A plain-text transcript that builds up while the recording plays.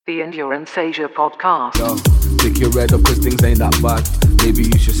The Endurance Asia podcast. Yo, pick your head up cause things ain't that bad. Maybe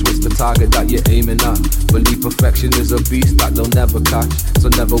you should switch the target that you're aiming at. Believe perfection is a beast that they'll never catch. So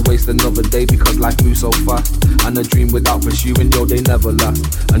never waste another day because life moves so fast. And a dream without pursuing, yo, they never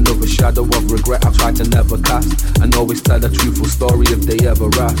last. Another shadow of regret I try to never cast. And always tell a truthful story if they ever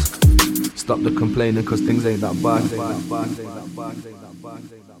ask. Stop the complaining cause things ain't that bad.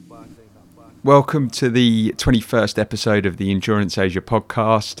 Welcome to the 21st episode of the Endurance Asia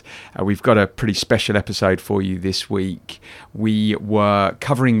podcast. We've got a pretty special episode for you this week. We were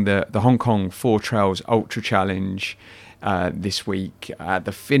covering the Hong Kong 4 Trails Ultra Challenge this week at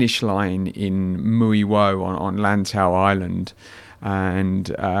the finish line in Mui Wo on Lantau Island. And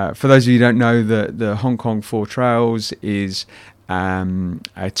for those of you who don't know, the Hong Kong 4 Trails is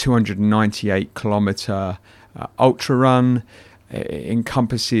a 298 kilometre ultra run. It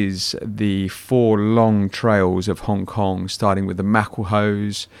encompasses the 4 long trails of Hong Kong, starting with the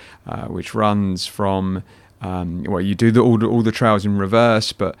Makwelhose, which runs from, you do all the trails in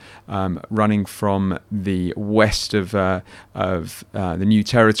reverse, but running from the west of the New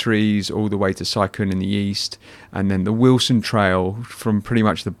Territories all the way to Sai Kung in the east, and then the Wilson Trail from pretty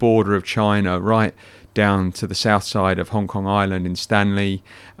much the border of China right down to the south side of Hong Kong Island in Stanley,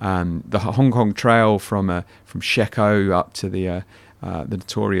 the Hong Kong Trail from Shek O up to the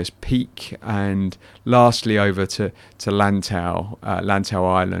notorious Peak, and lastly over to Lantau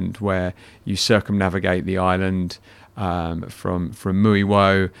Island, where you circumnavigate the island from Mui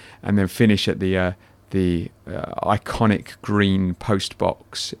Wo, and then finish at the iconic green post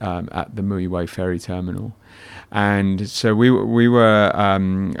box at the Mui Wo ferry terminal. And so we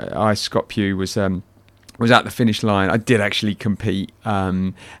were Scott Pugh was at the finish line. I did actually compete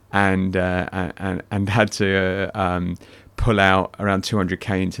and had to pull out around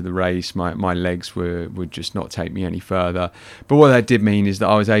 200k into the race. My legs would just not take me any further. But what that did mean is that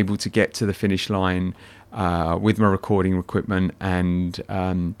I was able to get to the finish line with my recording equipment and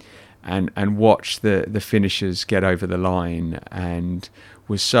watch the finishers get over the line, and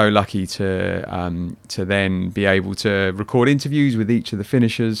was so lucky to then be able to record interviews with each of the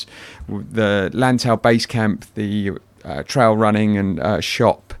finishers. The Lantau base camp, the trail running and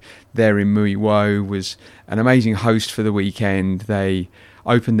shop there in Mui Wo was an amazing host for the weekend. They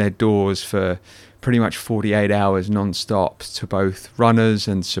opened their doors for pretty much 48 hours non-stop to both runners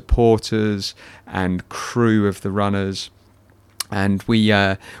and supporters and crew of the runners. And we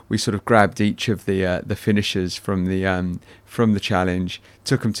sort of grabbed each of the finishers from the challenge,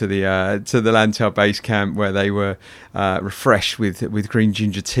 took them to the Lantau base camp, where they were refreshed with green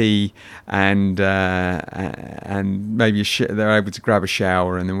ginger tea, and maybe they were able to grab a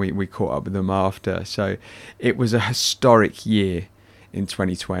shower, and then we caught up with them after. So it was a historic year in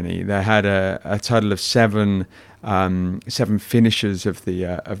 2020. They had a total of seven finishers of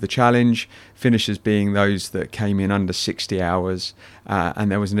the challenge, finishers being those that came in under 60 hours,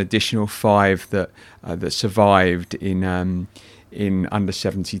 and there was an additional 5 that survived in under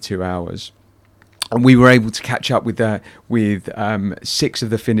 72 hours. And we were able to catch up with 6 of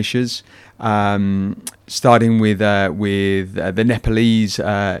the finishers, starting with the Nepalese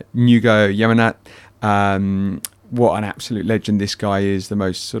Ngugo Yamanat. What an absolute legend this guy is, the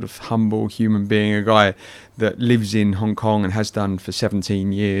most sort of humble human being, a guy that lives in Hong Kong and has done for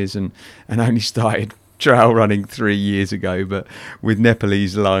 17 years and only started trail running 3 years ago, but with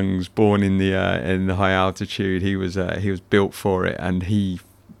Nepalese lungs, born in the high altitude, he was built for it, and he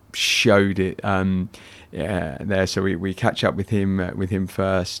showed it there. So we catch up with him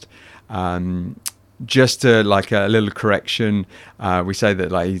first. Just to like a little correction, we say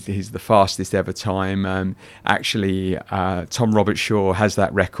that like he's the fastest ever time. Actually, Tom Robertshaw has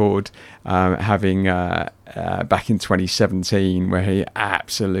that record, having back in 2017, where he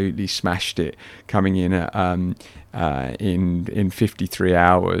absolutely smashed it, coming in at in 53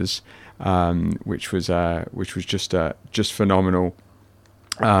 hours, which was just phenomenal.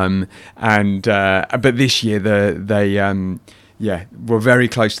 But this year they we're very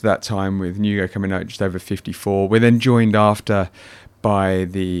close to that time, with Ngugo coming out just over 54. We're then joined after by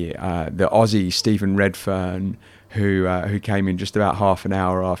the Aussie Stephen Redfern, who came in just about half an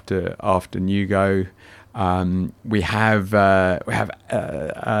hour after Ngugo. We have a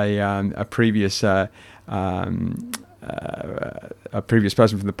previous a previous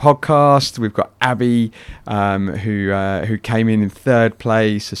person from the podcast. We've got Abby, who came in 3rd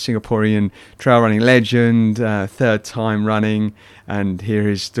place, a Singaporean trail running legend, 3rd time running, and hear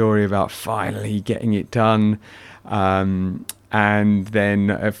his story about finally getting it done. And then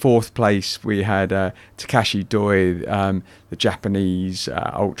at 4th place we had Takashi Doi, the Japanese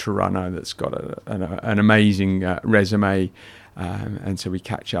ultra runner that's got an amazing resume. and so we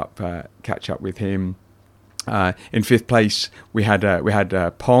catch up with him. In fifth place, we had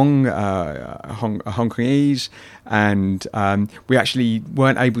Pong, Hong Kongese, and we actually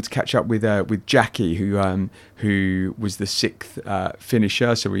weren't able to catch up with Jackie, who was the sixth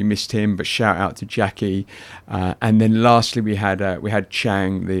finisher, so we missed him. But shout out to Jackie. And then lastly, we had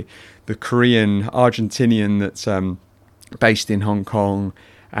Chang, the Korean Argentinian that's based in Hong Kong,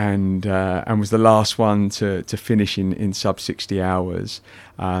 and was the last one to finish in sub 60 hours.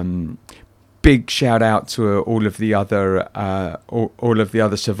 Big shout out to all of the other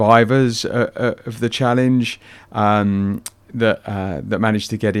survivors of the challenge that managed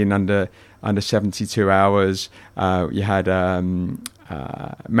to get in under 72 hours. You had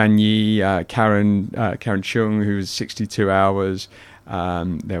Man Yi, Karen Chung, who was 62 hours.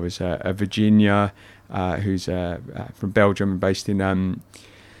 There was Virginia, who's from Belgium and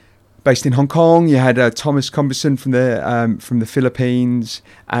based in Hong Kong. You had Thomas Comberson from the Philippines,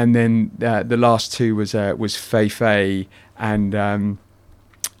 and then the last two was Fei Fei and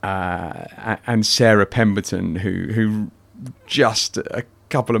Sarah Pemberton, who just a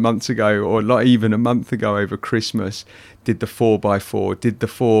couple of months ago, or not even a month ago, over Christmas, did the 4x4, did the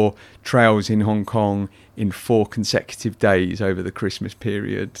 4 trails in Hong Kong in 4 consecutive days over the Christmas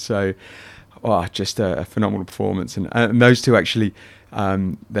period. So, just a phenomenal performance, and those two actually.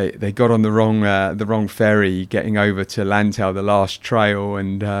 They got on the wrong ferry getting over to Lantau, the last trail,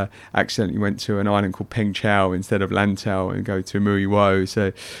 and accidentally went to an island called Peng Chau instead of Lantau and go to Mui Wo.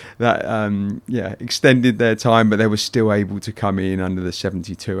 So that extended their time, but they were still able to come in under the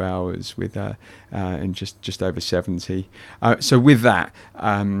 72 hours with in just over 70. So with that,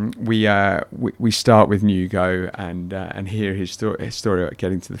 we start with Nugo and hear his story about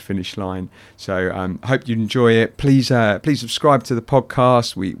getting to the finish line. So hope you enjoy it. Please subscribe to the podcast.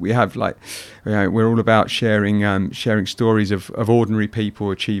 We have we're all about sharing stories of ordinary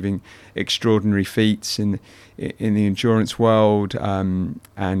people achieving extraordinary feats in the endurance world, and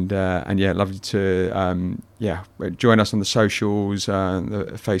love you to join us on the socials,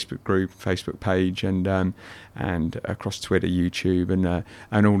 the Facebook group, Facebook page, and across Twitter, YouTube,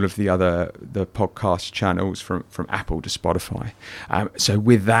 and all of the podcast channels from Apple to Spotify. So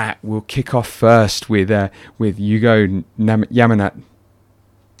with that, we'll kick off first with Yugo Yamanat.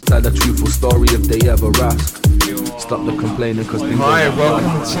 Tell the truthful story if they ever ask. Stop the complaining because Hi,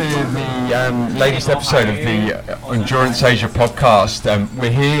 welcome to the latest episode of the Endurance Asia podcast. We're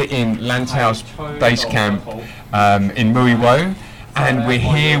here in Lantau's base camp in Mui Wo, and we're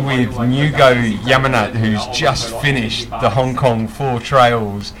here with Nugo Yamanat, who's just finished the Hong Kong 4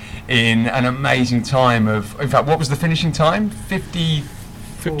 trails in an amazing time of, in fact, what was the finishing time?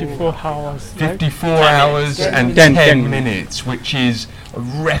 54 hours. 54 hours and 10 minutes, which is a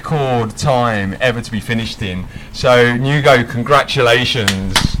record time ever to be finished in. So, Nugo,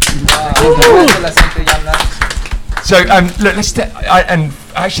 congratulations. So, look, and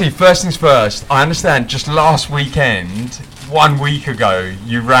actually, first things first, I understand just last weekend, 1 week ago,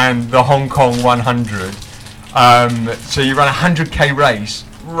 you ran the Hong Kong 100. So you ran a 100k race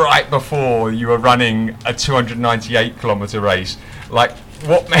right before you were running a 298 kilometer race.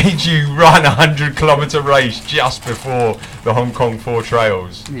 What made you run a 100 kilometer race just before the Hong Kong 4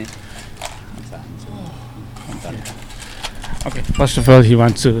 trails? Okay, first of all, he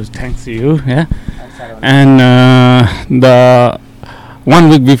wants to thank you, and the 1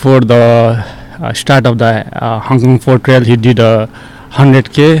 week before the start of the Hong Kong 4 trail, he did a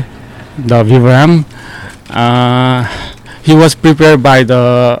 100k, the Vivram. He was prepared by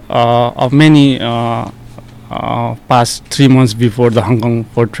the of many past 3 months before the Hong Kong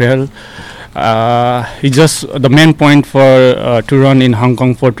 4 trail. The main point for to run in Hong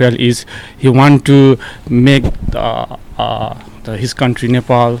Kong 4 trail is he want to make his country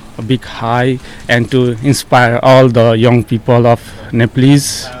Nepal a big high and to inspire all the young people of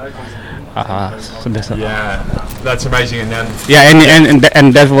Nepalese. So that's amazing. And then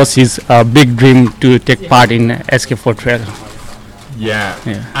and that was his big dream to take part in HK4 trail. Yeah,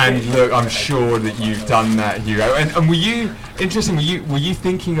 and look, I'm sure that you've done that, Hugo. And were you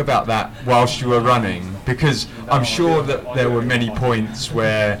thinking about that whilst you were running? Because I'm sure that there were many points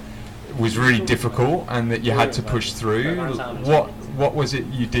where it was really difficult and that you had to push through. What was it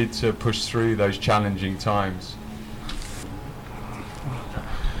you did to push through those challenging times?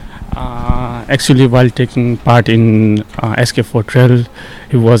 Actually, while taking part in HK4 trail,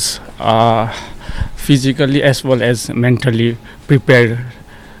 he was physically as well as mentally prepared.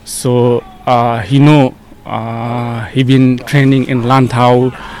 So he been training in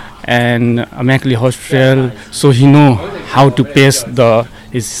Lantau and Mackley House trail, so he know how to pace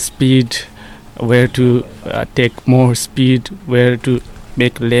his speed where to take more speed, where to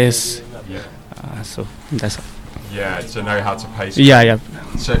make less. So that's to know how to pace. yeah.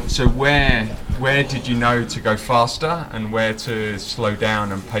 So where did you know to go faster and where to slow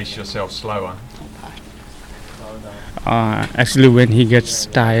down and pace yourself slower? Actually, when he gets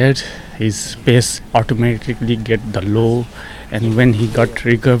tired, his pace automatically get the low, and when he got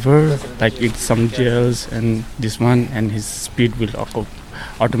recover, like eat some gels and this one, and his speed will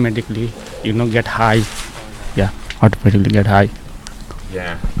automatically, get high. Yeah, automatically get high.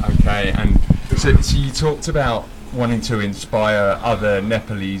 Yeah. Okay. And so you talked about wanting to inspire other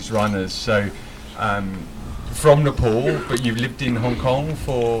Nepalese runners. So from Nepal, but you've lived in Hong Kong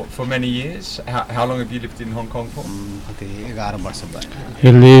for many years. How long have you lived in Hong Kong for?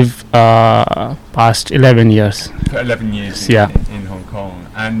 He lived past 11 years. For 11 years in Hong Kong.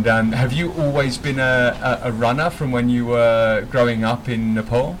 And have you always been a runner from when you were growing up in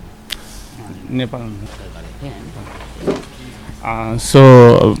Nepal? Nepal.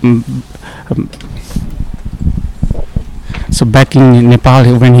 So back in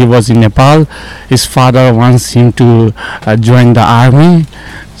Nepal, when he was in Nepal, his father wants him to join the army.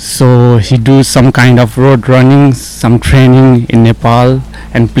 So he do some kind of road running, some training in Nepal,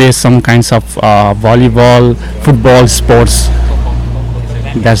 and play some kinds of volleyball, football sports.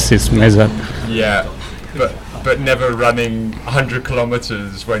 That's his measure. Yeah, but never running 100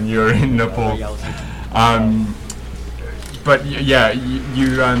 kilometers when you're in Nepal. But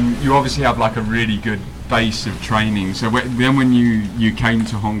you obviously have like a really good base of training. So then when you came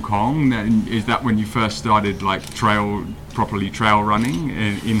to Hong Kong, then is that when you first started like properly trail running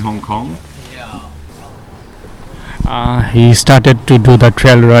in Hong Kong? He started to do the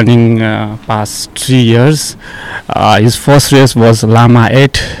trail running past 3 years. His first race was Lama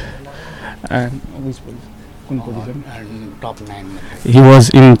 8. And top 9. He was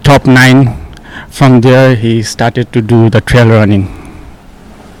in top 9. From there he started to do the trail running.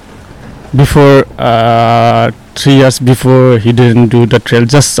 Before 3 years before, he didn't do the trail,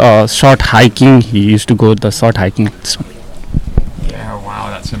 just short hiking. He used to go the short hiking. Yeah, wow,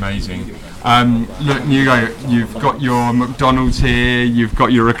 that's amazing. Look, Hugo, you've got your McDonald's here, you've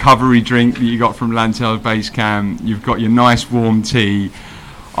got your recovery drink that you got from Lantel Base Camp, you've got your nice warm tea.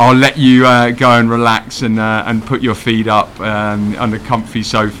 I'll let you go and relax and put your feet up on a comfy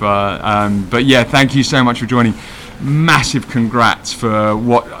sofa. But yeah, thank you so much for joining. Massive congrats for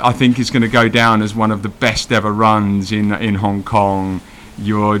what I think is going to go down as one of the best ever runs in Hong Kong.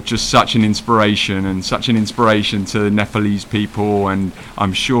 You're just such an inspiration to Nepalese people, and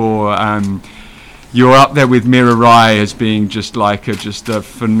I'm sure you're up there with Mirabai as being just a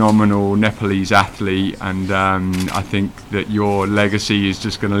phenomenal Nepalese athlete, and I think that your legacy is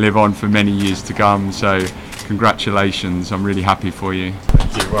just going to live on for many years to come. So congratulations, I'm really happy for you.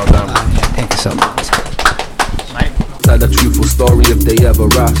 Thank you, well done. Thank you so much. Tell a truthful story if they ever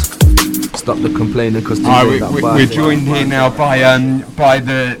ask. Stop the complaining because we're joined here now by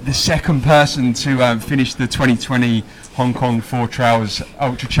the second person to finish the 2020 Hong Kong 4 Trails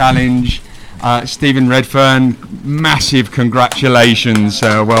Ultra Challenge. Stephen Redfern, massive congratulations,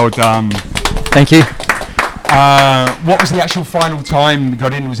 well done. Thank you. What was the actual final time you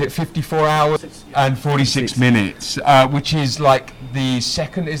got in? Was it 54 hours and 46 minutes, which is like the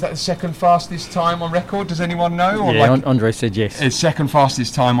second fastest time on record? Does anyone know? Or Yeah, Andre said yes. It's second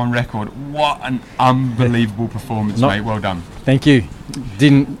fastest time on record. What an unbelievable performance, mate. Well done. Thank you.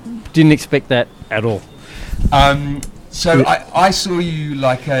 Didn't expect that at all. So I saw you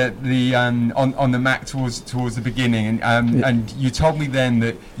like on the Mac towards the beginning, and you told me then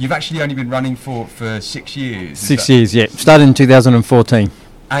that you've actually only been running for 6 years. 6 years, yeah. Started in 2014.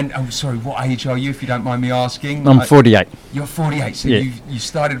 And I'm sorry, what age are you, if you don't mind me asking? I'm 48. You're 48, so Yeah. you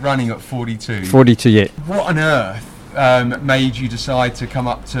started running at 42. 42, yeah. What on earth made you decide to come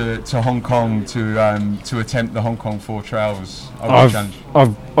up to Hong Kong to attempt the Hong Kong 4 Trails Challenge?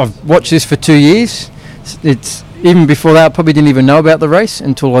 I've watched this for 2 years. It's even before that, I probably didn't even know about the race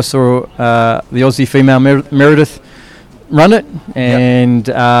until I saw the Aussie female Meredith run it, and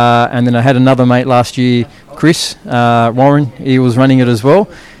then I had another mate last year, Chris Warren. He was running it as well.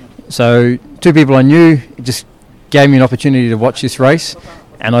 So 2 people I knew. It just gave me an opportunity to watch this race,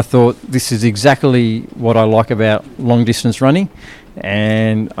 and I thought this is exactly what I like about long distance running,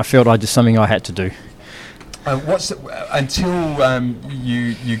 and I felt just something I had to do. Until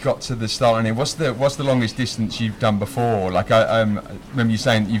you got to the start line, what's the longest distance you've done before? Like I remember you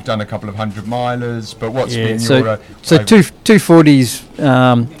saying that you've done a couple of 100-milers, but what's been your so 240s?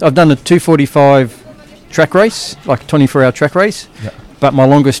 I've done a 245 track race, like a 24-hour track race. Yeah. But my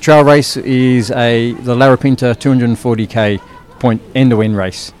longest trail race is the Larapinta 240k point end-to-end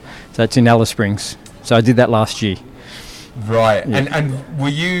race. So it's in Alice Springs. So I did that last year. Right. Yeah. And were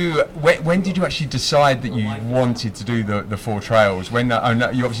you? When did you actually decide that you wanted to do the 4 trails? When I know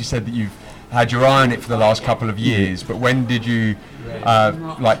you obviously said that you've had your eye on it for the last couple of years, but when did you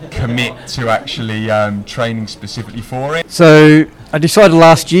commit to actually training specifically for it? So I decided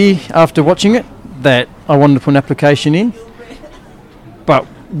last year, after watching it, that I wanted to put an application in. But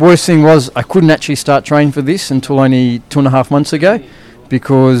worst thing was I couldn't actually start training for this until only 2.5 months ago,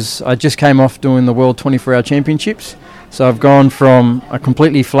 because I just came off doing the World 24-Hour Championships. So I've gone from a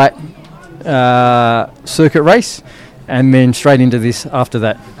completely flat circuit race and then straight into this after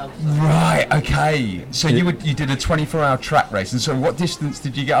that. Right. Okay. So you did a 24-hour track race, and so what distance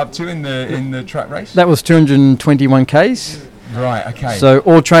did you get up to in the track race? That was 221 k's. Right. Okay. So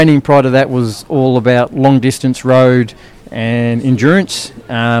all training prior to that was all about long distance road and endurance,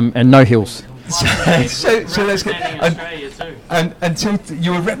 and no hills. so let's get and until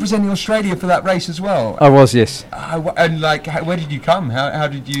you were representing Australia for that race as well. I was, yes. And where did you come? How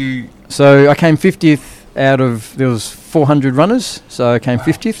did you? So I came 50th out of, there was 400 runners, so I came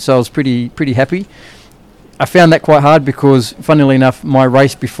 50th. So I was pretty happy. I found that quite hard because, funnily enough, my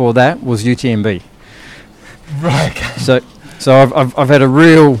race before that was UTMB. Right. So I've had a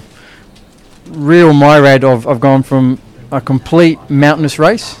real myriad of, I've gone from a complete mountainous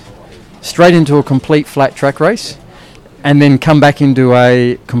race straight into a complete flat track race, and then come back into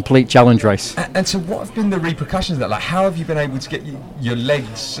a complete challenge race. And so what have been the repercussions of that? Like, how have you been able to get your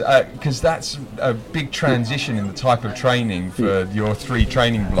legs, because that's a big transition in the type of training for your 3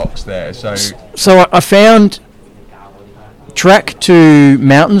 training blocks there. So I found track to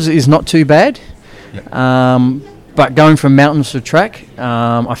mountains is not too bad. Yeah. But going from mountains to track,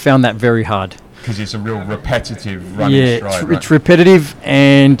 I found that very hard. Because it's a real repetitive running stride, right? It's repetitive,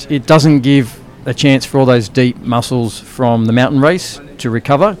 and it doesn't give a chance for all those deep muscles from the mountain race to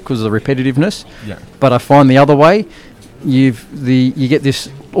recover because of the repetitiveness. Yeah. But I find the other way, you get this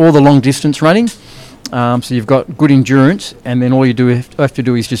all the long distance running, so you've got good endurance, and then all you have to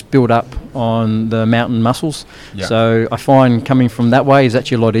do is just build up on the mountain muscles. Yeah. So I find coming from that way is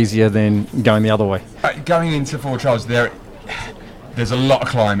actually a lot easier than going the other way. Going into 4 trials, there's a lot of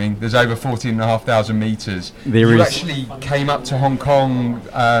climbing. There's over 14,500 metres. You actually came up to Hong Kong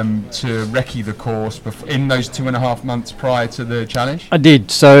to recce the course in those 2.5 months prior to the challenge? I did.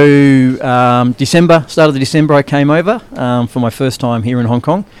 So start of December, I came over for my first time here in Hong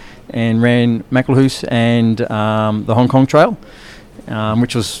Kong and ran Macklehouse and the Hong Kong Trail,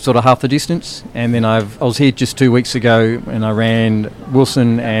 which was sort of half the distance. And then I was here just 2 weeks ago, and I ran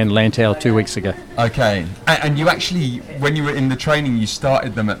Wilson and Lantau 2 weeks ago. Okay. And you actually, when you were in the training, you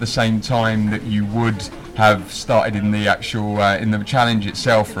started them at the same time that you would have started in the actual in the challenge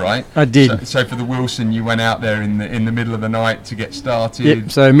itself, right? I did. So for the Wilson, you went out there in the middle of the night to get started.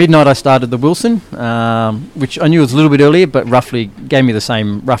 Yep. So midnight I started the Wilson, which I knew was a little bit earlier, but roughly gave me the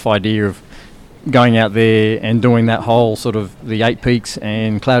same rough idea of going out there and doing that whole sort of the 8 peaks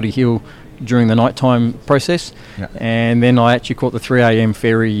and Cloudy Hill during the nighttime process. Yeah. And then I actually caught the 3 a.m.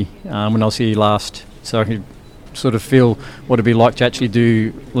 ferry when I was here last, so I could sort of feel what it'd be like to actually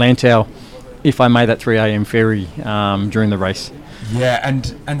do Lantau if I made that 3 a.m. ferry during the race. Yeah,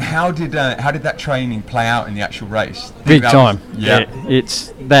 and how did that training play out in the actual race? Big time.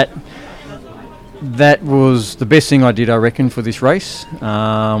 It's that was the best thing I did, I reckon, for this race,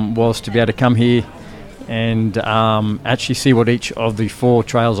 was to be able to come here and actually see what each of the 4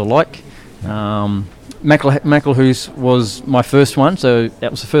 trails are like. Macklehouse was my first one, so that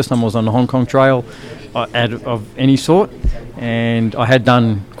was the first time I was on the Hong Kong Trail of any sort, and I had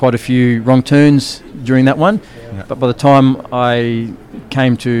done quite a few wrong turns during that one. Yeah. But by the time I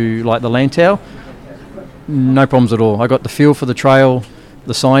came to like the Lantau, no problems at all. I got the feel for the trail,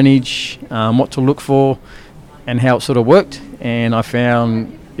 the signage, what to look for, and how it sort of worked, and I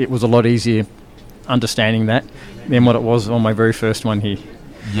found it was a lot easier understanding that than what it was on my very first one here.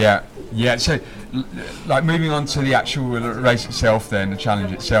 Yeah. So, like, moving on to the actual race itself, then the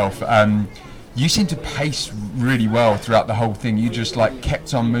challenge itself. You seem to pace really well throughout the whole thing. You just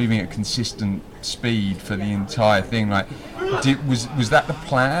kept on moving at consistent speed for the entire thing. Was that the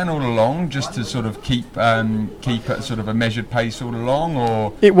plan all along, just to sort of keep at sort of a measured pace all along,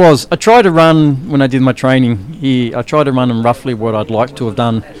 or? It was. I tried to run when I did my training here. I tried to run them roughly what I'd like to have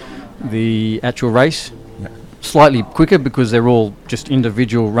done the actual race. Yeah. Slightly quicker because they're all just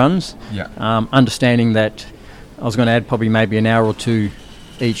individual runs. Yeah. Understanding that I was going to add probably maybe an hour or 2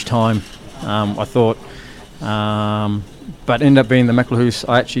 each time. I thought, but ended up being the Macklehouse.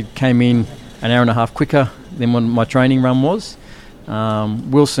 I actually came in an hour and a half quicker than when my training run was,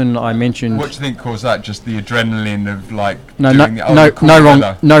 Wilson, I mentioned. What do you think caused that? Just the adrenaline of like No doing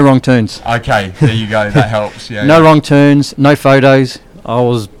no wrong turns. Okay, there you go. That helps. Yeah. No wrong turns, no photos. I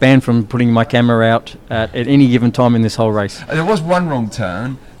was banned from putting my camera out at any given time in this whole race. There was one wrong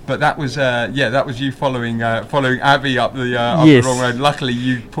turn, but that was that was you following Abby up the Yes. wrong road. Luckily,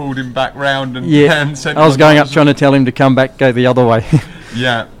 you pulled him back round and sent I was him going on up trying to tell him to come back, go the other way.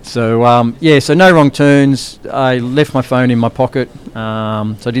 Yeah. So so no wrong turns. I left my phone in my pocket, so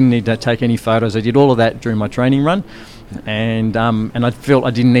I didn't need to take any photos. I did all of that during my training run, and I felt I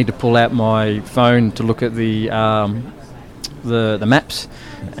didn't need to pull out my phone to look at the maps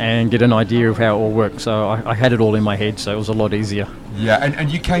and get an idea of how it all worked. So I had it all in my head, so it was a lot easier. Yeah, and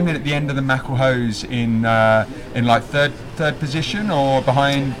you came in at the end of the Macklehose in like third position or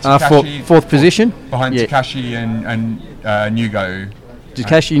behind Takashi? Fourth position. Behind Takashi and Nugo.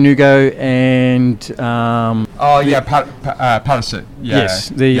 Takashi, Nugo, and Palisade. Yeah. Yes,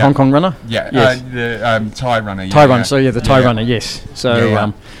 the Hong Kong runner. Yeah, yes. the Thai runner. Thai runner. So the Thai runner. Yes.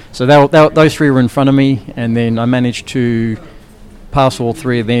 So so those three were in front of me, and then I managed to pass all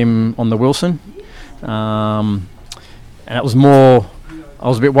three of them on the Wilson. And it was more. I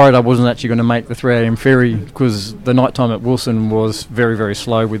was a bit worried I wasn't actually going to make the 3 a.m. ferry because the night time at Wilson was very, very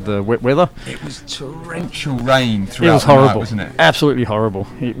slow with the wet weather. It was torrential rain throughout it was horrible, the night, wasn't it? Absolutely horrible.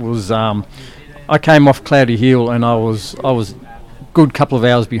 It was. I came off Cloudy Hill and I was good couple of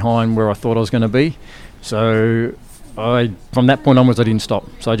hours behind where I thought I was going to be. So from that point onwards I didn't stop.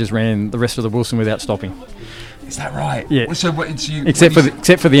 So I just ran the rest of the Wilson without stopping. Is that right? Yeah. So except for the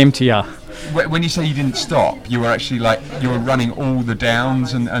MTR. When you say you didn't stop, you were actually you were running all the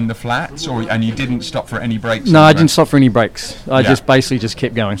downs and the flats, and you didn't stop for any breaks? No, I didn't stop for any breaks. I just basically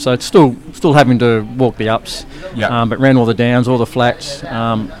kept going. So it's still having to walk the ups, but ran all the downs, all the flats.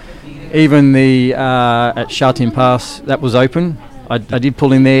 Even the at Sha Tin Pass, that was open. I did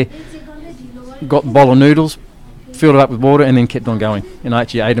pull in there, got a bowl of noodles, filled it up with water, and then kept on going. And I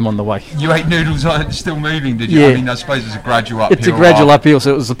actually ate them on the way. You ate noodles still moving, did you? Yeah. I mean, I suppose it's a gradual uphill. It's a gradual uphill,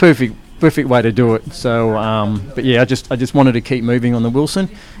 so it was the perfect way to do it. So, but yeah, I just wanted to keep moving on the Wilson,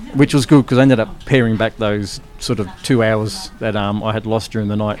 which was good because I ended up paring back those sort of 2 hours that I had lost during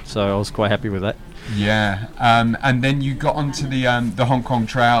the night. So I was quite happy with that. Yeah, and then you got onto the Hong Kong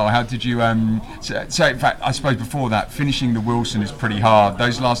Trail. How did you? So in fact, I suppose before that, finishing the Wilson is pretty hard.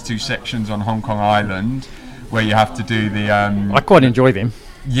 Those last 2 sections on Hong Kong Island, where you have to do the. I quite enjoy them.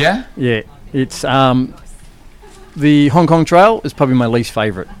 Yeah. Yeah, it's the Hong Kong Trail is probably my least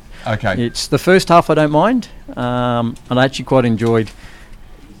favourite. Okay. It's the first half I don't mind, and I actually quite enjoyed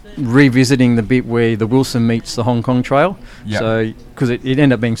revisiting the bit where the Wilson meets the Hong Kong Trail. Yep. So because it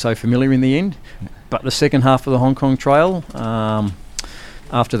ended up being so familiar in the end. But the second half of the Hong Kong Trail,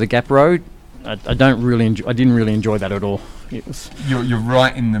 after the Gap Road, I didn't really enjoy that at all. It was You're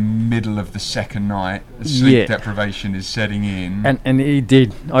right in the middle of the second night. The sleep deprivation is setting in. And it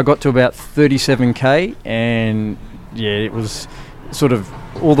did. I got to about 37k, and it was sort of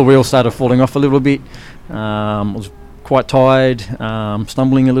all the wheels started falling off a little bit. I was quite tired,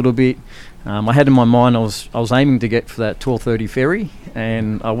 stumbling a little bit. I had in my mind I was aiming to get for that 12:30 ferry,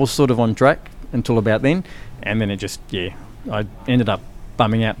 and I was sort of on track until about then, and then I ended up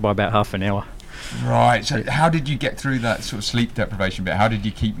bumming out by about half an hour. Right. So how did you get through that sort of sleep deprivation bit? How did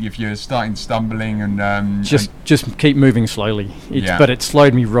you keep, if you're starting stumbling and just keep moving slowly? But it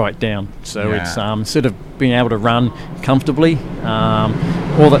slowed me right down. So it's instead of being able to run comfortably,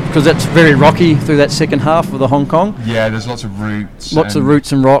 all that, because that's very rocky through that second half of the Hong Kong. Yeah, there's lots of roots. Lots of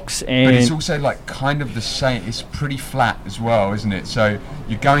roots and rocks, and but it's also like kind of the same. It's pretty flat as well, isn't it? So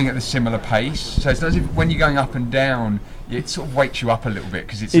you're going at a similar pace. So it's not as if when you're going up and down, it sort of wakes you up a little bit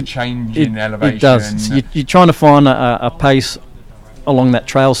because it's a change in elevation. It does. You're trying to find a pace along that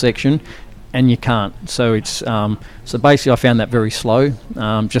trail section, and you can't. So it's so basically I found that very slow,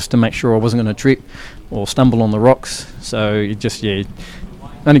 just to make sure I wasn't going to trip or stumble on the rocks. So it just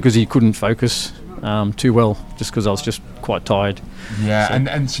only because you couldn't focus too well, just because I was just quite tired. Yeah, so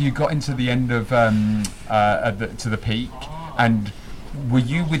and so you got into the end of to the peak, and were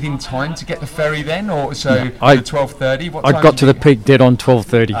you within time to get the ferry then, or so? No, the 12:30. I got to the peak dead on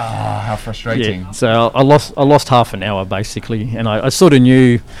 12:30. Ah, how frustrating! Yeah, so I lost half an hour basically, and I sort of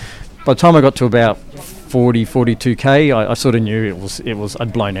knew by the time I got to about 42k, I sort of knew it was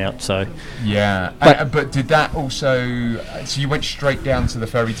I'd blown out. So yeah, but did that also? So you went straight down to the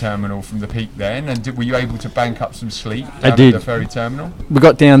ferry terminal from the peak then, and were you able to bank up some sleep down at the ferry terminal? We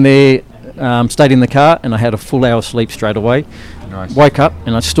got down there, stayed in the car, and I had a full hour sleep straight away. Nice. Woke up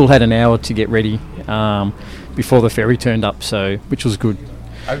and I still had an hour to get ready before the ferry turned up, which was good.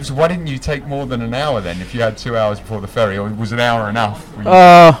 So why didn't you take more than an hour then? If you had 2 hours before the ferry, or was an hour enough?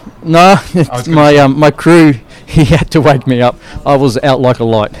 No, it's my crew. He had to wake me up. I was out like a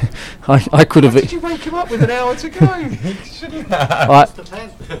light. I could have. Why did you wake him up with an hour to go? You shouldn't have.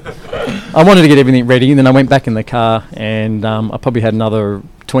 I wanted to get everything ready, and then I went back in the car, and I probably had another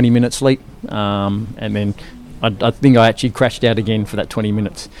 20 minutes sleep, and then I think I actually crashed out again for that 20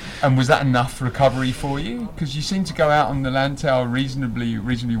 minutes. And was that enough recovery for you? Because you seemed to go out on the Lantau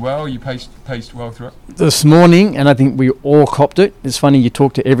reasonably well. You paced well through it. This morning, and I think we all copped it. It's funny, you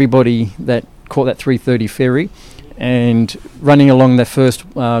talk to everybody that caught that 3:30 ferry, and running along that first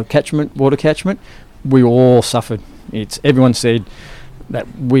water catchment, we all suffered. Everyone said that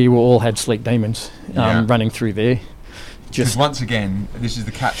we all had sleep demons running through there. Because once again, this is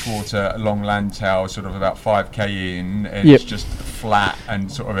the catchwater along Lantau, sort of about 5k in, and it's just flat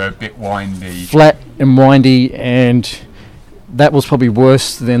and sort of a bit windy. Flat and windy, and that was probably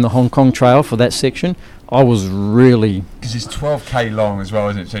worse than the Hong Kong Trail for that section. I was really... Because it's 12k long as well,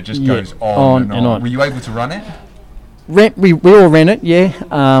 isn't it? So it just goes on and on. Were you able to run it? We all ran it,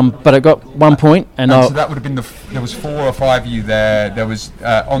 but I got one point, and so that would have been there was 4 or 5 of you there. There was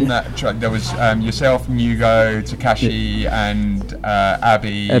on that track. There was yourself, Nugo, Takashi, and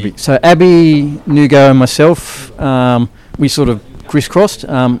Abby. So Abby, Nugo, and myself, we sort of crisscrossed.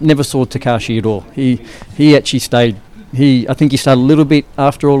 Never saw Takashi at all. He actually stayed. I think he started a little bit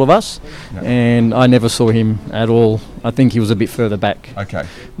after all of us, and I never saw him at all. I think he was a bit further back. Okay.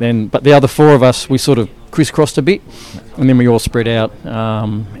 But the other 4 of us, we sort of crisscrossed a bit, and then we all spread out.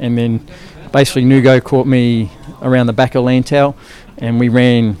 And then basically Nugo caught me around the back of Lantau, and we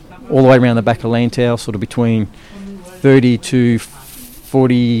ran all the way around the back of Lantau, sort of between 30 to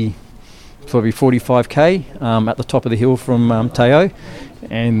 40, probably 45k at the top of the hill from Teo.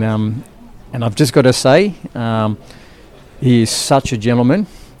 And I've just got to say, he is such a gentleman.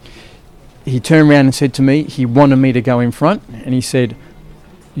 He turned around and said to me, he wanted me to go in front, and he said,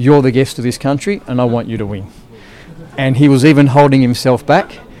 "You're the guest of this country, and I want you to win." And he was even holding himself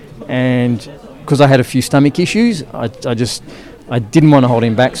back, and because I had a few stomach issues, I didn't want to hold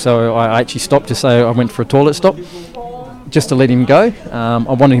him back, so I actually stopped to say I went for a toilet stop, just to let him go. I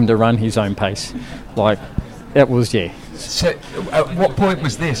wanted him to run his own pace. That was, So, at what point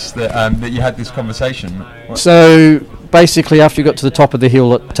was this that you had this conversation? So basically, after we got to the top of the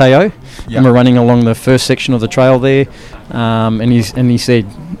hill at Teo, and we're running along the first section of the trail there, and he said,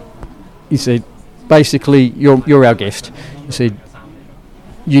 basically, you're our guest. He said,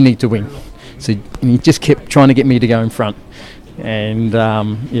 you need to win. And he just kept trying to get me to go in front. And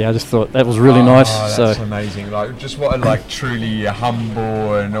I just thought that was really nice. That's amazing. Just what a truly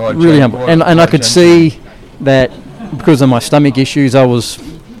humble and really humble. And I could see that because of my stomach issues, I was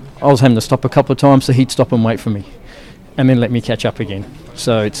having to stop a couple of times, so he'd stop and wait for me, and then let me catch up again.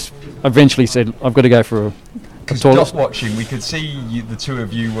 So I eventually said, I've got to go for a toilet. Just watching, we could see the two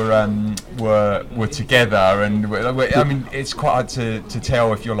of you were together, and I mean, it's quite hard to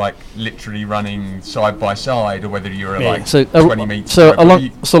tell if you're literally running side by side or whether you're 20 meters. So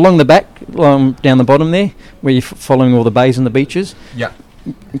along the back, down the bottom there, where you're following all the bays and the beaches. Yeah.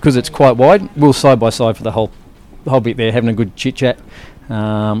 Because it's quite wide, we were side by side for the whole bit there, having a good chit chat.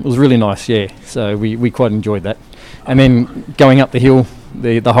 It was really nice, so we quite enjoyed that. And then going up the hill,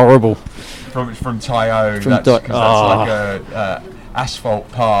 the horrible from Teo, that's like a asphalt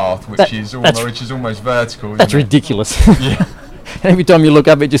path which is almost vertical. That's ridiculous. Yeah. Every time you look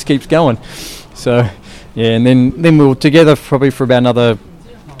up, it just keeps going. So and then we were together probably for about another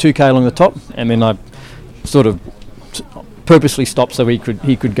 2k along the top, and then I sort of purposely stopped so he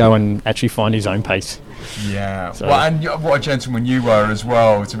could go and actually find his own pace. Yeah. So and what a gentleman you were as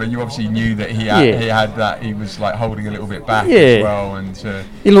well. You obviously knew that he had that. He was holding a little bit back as well, and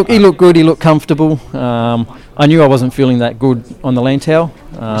he looked good. He looked comfortable. I knew I wasn't feeling that good on the Lantau.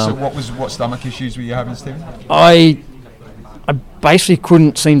 So what stomach issues were you having, Stephen? I basically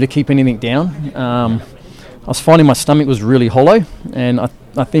couldn't seem to keep anything down. I was finding my stomach was really hollow, and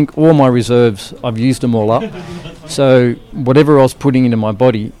I think all my reserves, I've used them all up. So whatever I was putting into my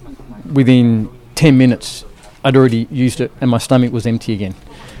body, within 10 minutes, I'd already used it, and my stomach was empty again.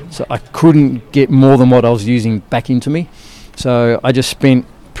 So I couldn't get more than what I was using back into me. So I just spent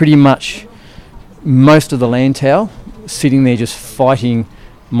pretty much most of the Lantau sitting there just fighting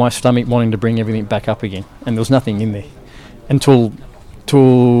my stomach, wanting to bring everything back up again. And there was nothing in there until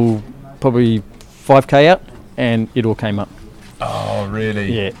probably 5k out, and it all came up. Oh,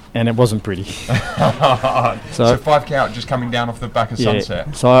 really? Yeah, and it wasn't pretty. So 5k out, just coming down off the back of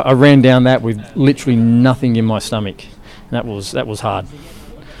Sunset. So I ran down that with literally nothing in my stomach. And that was hard.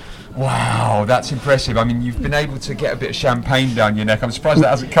 Wow, that's impressive. I mean, you've been able to get a bit of champagne down your neck. I'm surprised that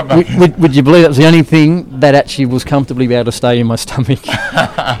hasn't come back. Would you believe that was the only thing that actually was comfortably able to stay in my stomach?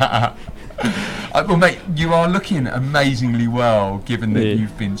 Well, mate, you are looking amazingly well, given that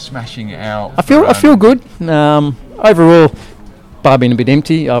you've been smashing it out. I feel good. Overall, bar being a bit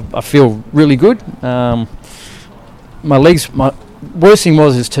empty, I feel really good. My legs, my worst thing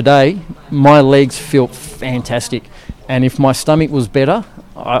is today, my legs feel fantastic. And if my stomach was better,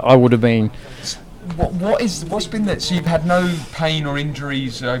 I would have been. What's been that? So you've had no pain or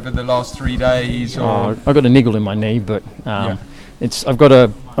injuries over the last 3 days? Or I've got a niggle in my knee, but I've got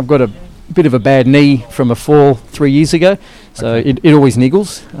a bit of a bad knee from a fall 3 years ago, so it always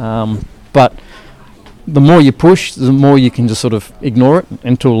niggles. But the more you push, the more you can just sort of ignore it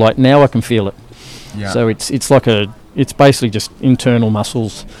until like now I can feel it. Yeah. So it's basically just internal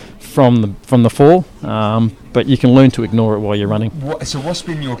muscles from the fall, but you can learn to ignore it while you're running. So what's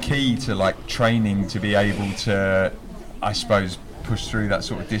been your key to like training to be able to, I suppose, push through that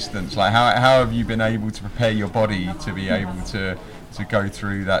sort of distance? Like how have you been able to prepare your body to be able to go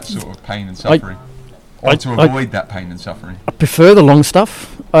through that sort of pain and suffering, or to avoid that pain and suffering? I prefer the long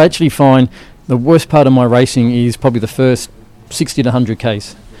stuff. I actually find the worst part of my racing is probably the first 60 to 100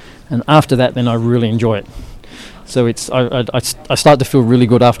 Ks, and after that then I really enjoy it. So I start to feel really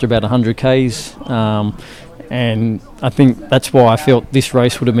good after about 100 Ks, and I think that's why I felt this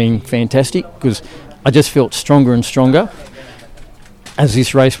race would have been fantastic, because I just felt stronger and stronger as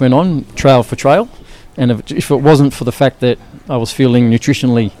this race went on, trail for trail. And if it wasn't for the fact that I was feeling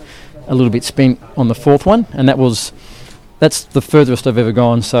nutritionally a little bit spent on the fourth one, and that's the furthest I've ever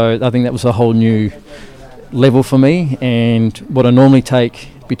gone, so I think that was a whole new level for me. And what I normally take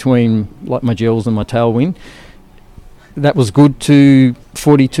between like my gels and my tailwind, that was good to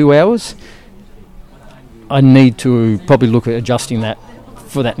 42 hours. I need to probably look at adjusting that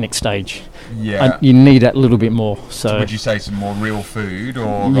for that next stage. Yeah. You need that little bit more. So would you say some more real food,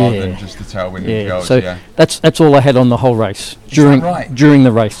 or rather than just the tailwind and gels? So that's all I had on the whole race during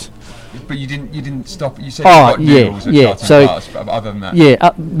the race. But you didn't stop. You said you got noodles and carton bars, but other than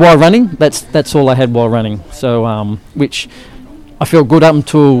that, while running, that's all I had while running. So which I felt good up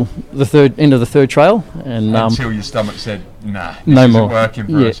until the end of the third trail, and until your stomach said, "Nah, this no isn't more working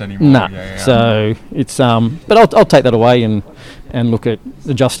for us anymore." Nah. So it's but I'll take that away and look at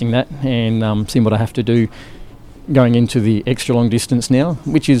adjusting that and seeing what I have to do going into the extra long distance now,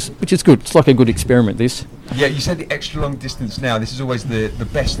 which is good. It's like a good experiment, this. Yeah, you said the extra long distance now. This is always the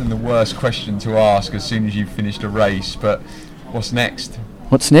best and the worst question to ask as soon as you've finished a race. But what's next?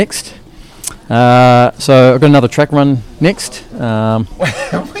 What's next? So I've got another track run next. What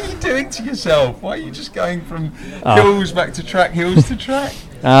are you doing to yourself? Why are you just going from hills back to track, hills to track?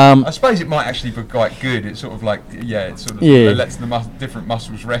 I suppose it might actually be quite good. It's sort of like, it lets the different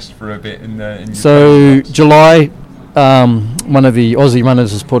muscles rest for a bit in your So July, one of the Aussie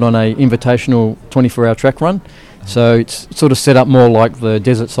runners has put on a invitational 24-hour track run. So it's sort of set up more like the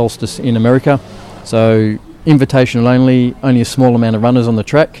Desert Solstice in America. So invitational only a small amount of runners on the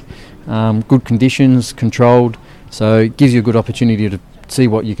track. Good conditions, controlled, so it gives you a good opportunity to see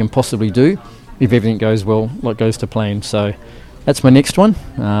what you can possibly do if everything goes well, like goes to plan. So that's my next one,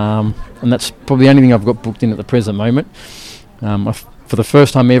 and that's probably the only thing I've got booked in at the present moment. For the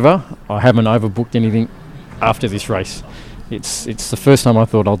first time ever, I haven't overbooked anything after this race. It's the first time I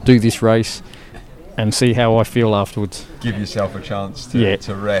thought I'll do this race and see how I feel afterwards. Give yourself a chance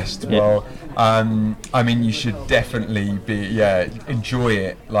to rest. Well, I mean, you should definitely enjoy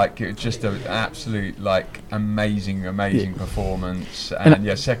it. Like, it's just an absolute, like, amazing performance.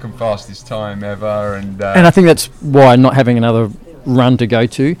 And second fastest time ever. And I think that's why not having another run to go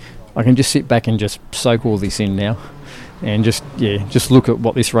to, I can just sit back and just soak all this in now, and just look at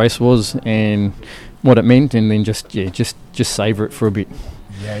what this race was and what it meant, and then just savour it for a bit.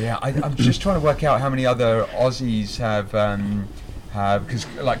 I'm just trying to work out how many other Aussies have because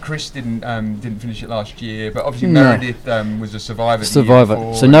like Chris didn't finish it last year, but obviously Meredith was a survivor. The year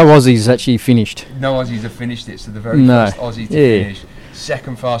before, so no Aussies actually finished. No Aussies have finished it. So the very first Aussie to finish,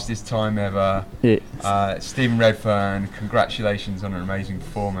 second fastest time ever. Stephen Redfern, congratulations on an amazing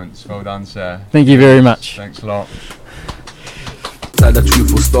performance. Well done, sir. Thank you very much. Thanks a lot. Tell a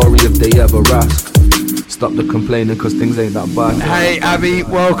truthful story if they ever ask. Stop the complaining because things ain't that bad. Hey Abby,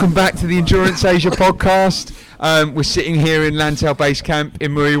 welcome back to the Endurance Asia podcast. We're sitting here in Lantau Base Camp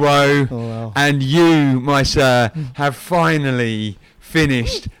in Muriwo, and you, my sir, have finally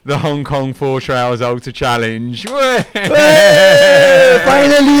finished the Hong Kong 4 Trails Ultra Challenge. Finally,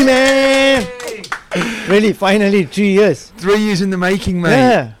 man! Really, finally, 3 years. 3 years in the making, mate.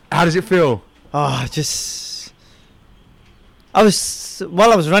 Yeah. How does it feel? Just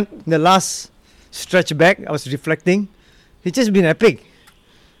while I was running the last stretch back, I was reflecting. It's just been epic.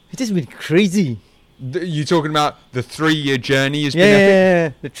 It's just been crazy. You talking about the 3-year journey has Yeah, been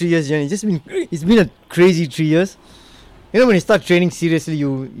epic? yeah, the 3 years journey. It's been a crazy 3 years. You know, when you start training seriously,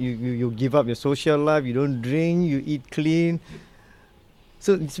 you give up your social life. You don't drink. You eat clean.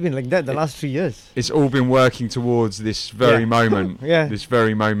 So it's been like that the last 3 years. It's all been working towards this very moment. Yeah. This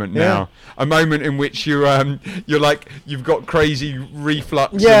very moment Yeah. now. A moment in which you're like you've got crazy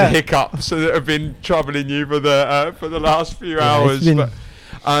reflux Yeah. and hiccups that have been troubling you for the last few Yeah, hours. it's been-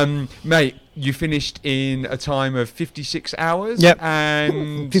 But mate, you finished in a time of 56 hours. Yep.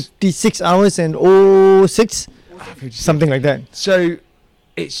 And 56 hours and 06, something like that. so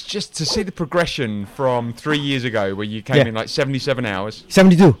it's just to see the progression from 3 years ago where you came Yeah. in like 77 hours,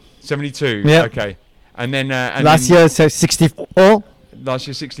 72. 72. Yeah. Okay. And then and Last then year, 64. last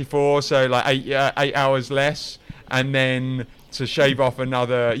year 64, so like 8 hours less, and then to shave off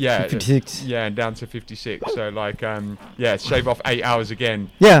another 56. yeah, and down to 56. So like shave off 8 hours again.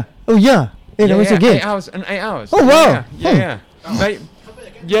 Yeah. Oh, yeah. Hey, that was again. 8 hours and 8 hours. Oh, wow. Yeah. Mate,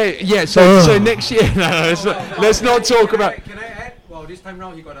 yeah. So next year, no, let's not talk about. Can I add? Well, this time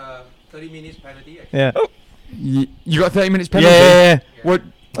round he got a 30 minutes penalty. Yeah. You got 30 minutes Yeah, penalty. yeah, yeah. What?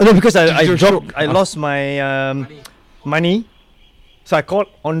 Oh, no, because Did I you dropped, short- I lost my money. So I called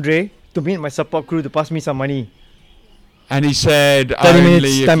Andre to meet my support crew to pass me some money. And he said 30 only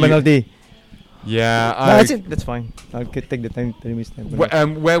minutes if time you- penalty. Yeah. No, that's it. That's fine. I'll take the 30 minutes time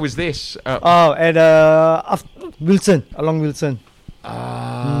penalty. Where was this? Oh, at Wilson, along Wilson.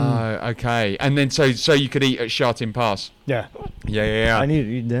 Okay. And then so you could eat at Shartin Pass. Yeah. Yeah. I need to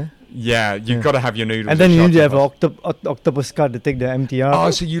eat there. Yeah, you've Yeah. got to have your noodles. And then at you need to Shartin have an Pass. octopus card to take the MTR.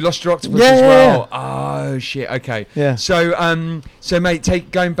 Oh, so you lost your octopus Yeah, as yeah, well. Oh shit. Okay. Yeah. So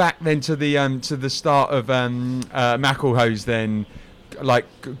mate, going back then to the start of Macklehose then, like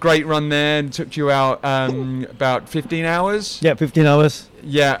great run there, and took you out about 15 hours. Yeah, 15 hours.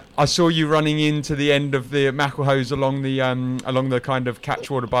 Yeah, I saw you running into the end of the Macklehose along the kind of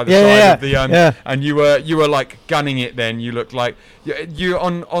catchwater by the Yeah, side yeah, of the yeah. and you were like gunning it. Then you looked like you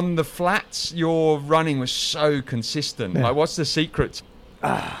on the flats. Your running was so consistent. Yeah. Like, what's the secret?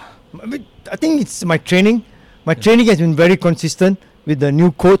 I think it's my training. My training has been very consistent with the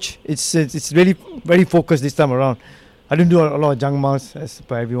new coach. It's really very focused this time around. I don't do a lot of junk miles as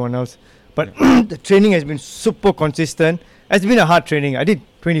per everyone else, but the training has been super consistent. It's been a hard training. I did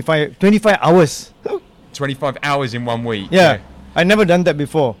 25 hours. 25 hours in 1 week. Yeah, I never done that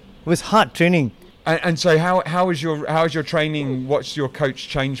before. It was hard training. And so how is your training? What's your coach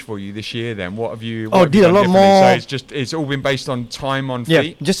changed for you this year? Then what have you? Oh, What have you did a done lot differently? more. So it's all been based on time on Yeah,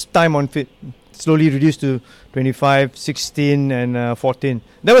 feet. just time on fit. Slowly reduced to 25, 16 and 14.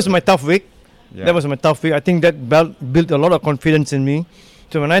 That was my tough week. Yeah. That was my tough week. I think that built a lot of confidence in me.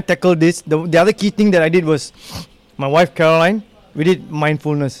 So when I tackled this, the other key thing that I did was my wife Caroline, we did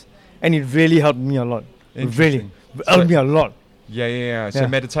mindfulness, and it really helped me a lot. It really helped me a lot. Yeah. So Yeah.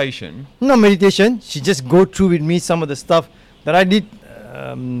 meditation. No meditation. She just go through with me some of the stuff that I did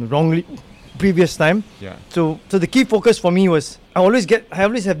wrongly previous time. Yeah. So the key focus for me was I always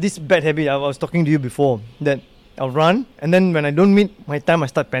have this bad habit. I was talking to you before that I'll run, and then when I don't meet my time, I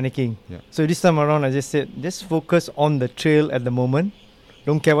start panicking. Yeah. So this time around, I just said, just focus on the trail at the moment.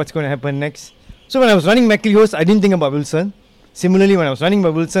 Don't care what's going to happen next. So when I was running Macklehose, I didn't think about Wilson. Similarly, when I was running by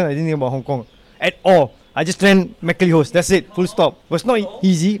Wilson, I didn't think about Hong Kong at all. I just ran Macklehose. That's it. Full stop. It was not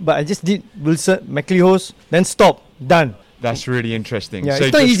easy, but I just did Wilson, Macklehose, then stop. Done. That's really interesting. Yeah, so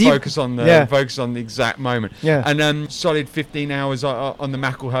it's not just easy. focus on the exact moment. Yeah. And solid 15 hours on the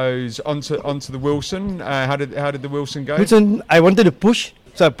Macklehose onto the Wilson. How did the Wilson go? Wilson, I wanted to push,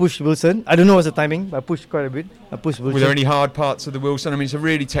 so I pushed Wilson. I don't know what's the timing, but I pushed quite a bit. I pushed Wilson. Were there any hard parts of the Wilson? I mean, it's a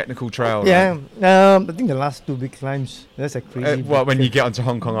really technical trail. Yeah, right? I think the last two big climbs. That's a crazy. Well, when big you get onto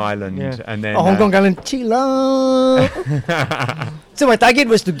Hong Kong Island, Yeah. and then Hong Kong Island, chill out. So my target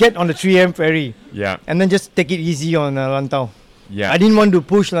was to get on the 3am ferry Yeah, and then just take it easy on Lantau. yeah, I didn't want to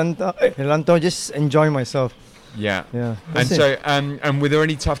push Lantau, just enjoy myself. yeah. Yeah. And that's it. so, and were there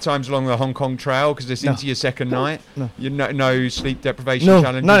any tough times along the Hong Kong Trail? Because it's No. into your second night. No. You no sleep deprivation No,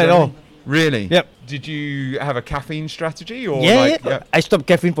 challenges. not at or all. anything? Really? Yep. Did you have a caffeine strategy or Yeah, like? I stopped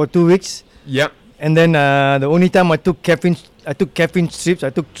caffeine for 2 weeks, Yep. and then the only time I took caffeine strips. I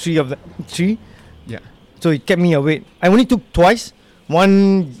took three. Yeah. So it kept me awake. I only took twice.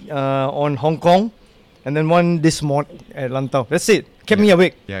 One on Hong Kong, and then one this morning at Lantau. That's it. Kept me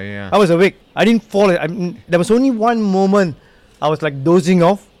awake. Yeah. I was awake. I didn't fall. There was only one moment I was like dozing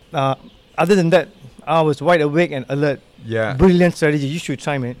off. Other than that, hours wide awake and alert. Yeah. Brilliant strategy. You should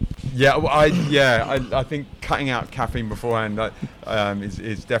try, man. Yeah, well, I think cutting out caffeine beforehand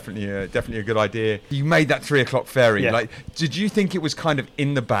is definitely a good idea. You made that 3 o'clock ferry. Yeah. Like, did you think it was kind of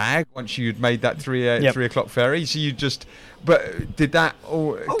in the bag once you'd made that 3 o'clock ferry? So you just, but did that,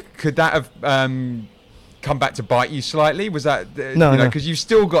 or could that have come back to bite you slightly? Was that No, because you've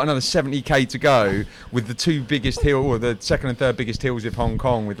still got another 70k to go with the 2 biggest hill, or the second and third biggest hills of Hong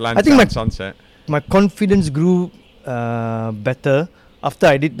Kong with Lantau and Sunset. My confidence grew better after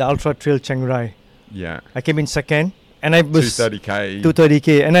I did the Ultra Trail Chiang Rai. Yeah. I came in second, and I was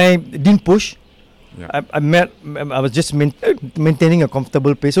 230k, and I didn't push. Yeah. I was just maintaining a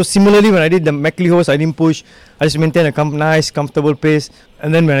comfortable pace. So similarly, when I did the MacLehose, I didn't push. I just maintained a nice, comfortable pace.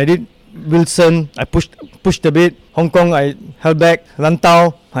 And then when I did Wilson, I pushed a bit. Hong Kong, I held back.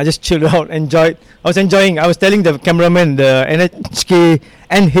 Lantau, I just chilled out, enjoyed. I was enjoying. I was telling the cameraman, the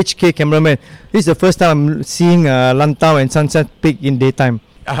NHK cameraman, this is the first time I'm seeing Lantau and Sunset Peak in daytime.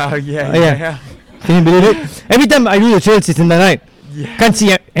 Yeah. Can you believe it? Every time I do the trails, it's in the night. Yeah. Can't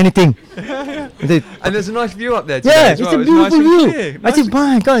see anything. And there's a nice view up there today Yeah, as well. it's a beautiful nice view. Nice I said,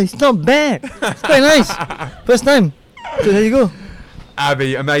 my God, it's not bad. It's quite nice. First time. So there you go.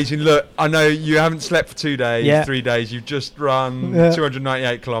 Abby, amazing. Look, I know you haven't slept for 2 days, 3 days. You've just run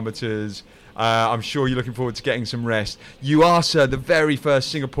 298 kilometres. I'm sure you're looking forward to getting some rest. You are, sir, the very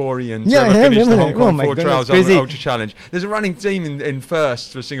first Singaporean to ever finish the Hong Kong 4 Trails Ultra Challenge. There's a running team in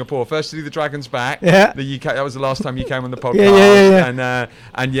first for Singapore. First to do the Dragon's Back. Yeah. The UK. That was the last time you came on the podcast.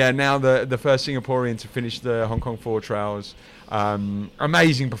 And now the first Singaporean to finish the Hong Kong 4 Trails.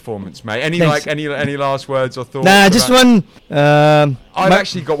 Amazing performance, mate. Any last words or thoughts? Nah, just one. I've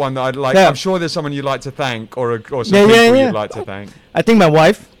actually got one that I'd like. Yeah. I'm sure there's someone you'd like to thank, or some people you'd like to thank. I think my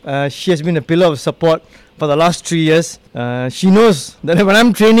wife. She has been a pillar of support for the last 3 years. She knows that when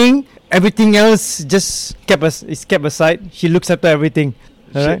I'm training, everything else just is kept aside. She looks after everything.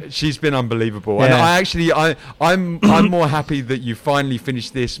 She's been unbelievable, Yeah. and I'm more happy that you finally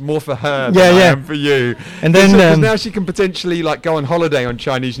finished this, more for her than I am for you. And then because now she can potentially like go on holiday on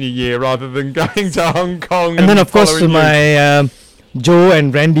Chinese New Year rather than going to Hong Kong. And then of course my Joe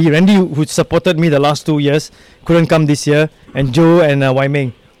and Randy, who supported me the last 2 years, couldn't come this year, and Joe and Wai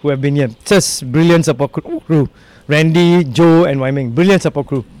Ming, who have been here. Just brilliant support crew. Randy, Joe, and Wai Ming, brilliant support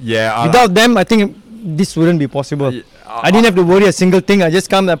crew. Yeah. Without them, I think this wouldn't be possible. I didn't have to worry a single thing. I just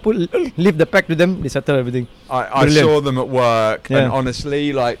come and leave the pack to them. They settle everything. I saw them at work, Yeah. and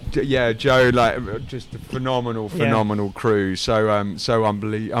honestly, Joe, just a phenomenal crew. So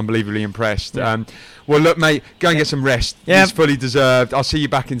unbelievably impressed. Yeah. Well, look, mate, go and get some rest. Yeah. It's fully deserved. I'll see you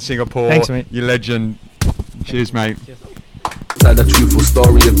back in Singapore. Thanks, mate. You legend. Cheers, mate. Tell a truthful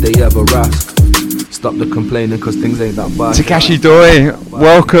story if they ever ask. Stop the complaining because things ain't that bad. Takashi Doi,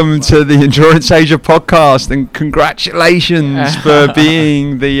 welcome to the Endurance Asia podcast, and congratulations for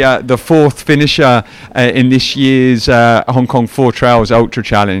being the fourth finisher in this year's Hong Kong 4 Trails Ultra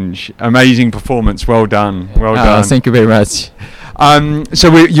Challenge. Amazing performance. Well done. Well done. Thank you very much.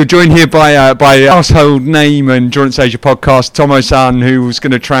 So you're joined here by household name and Endurance Asia podcast, Tomo-san, who's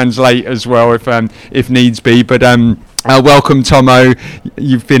going to translate as well if needs be. But welcome, Tomo.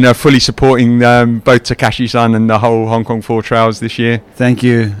 You've been fully supporting both Takashi-san and the whole Hong Kong 4 Trails this year. Thank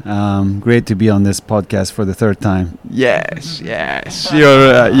you. Great to be on this podcast for the third time. Yes.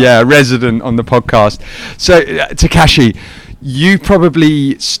 You're a resident on the podcast. So Takashi, you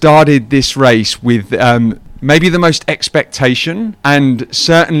probably started this race with maybe the most expectation and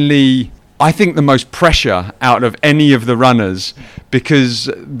certainly I think the most pressure out of any of the runners, because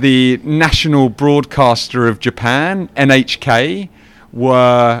the national broadcaster of Japan, NHK,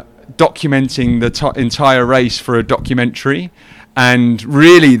 were documenting the entire race for a documentary, and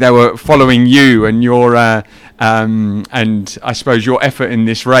really they were following you and your and I suppose your effort in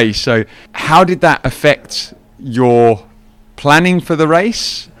this race. So how did that affect your planning for the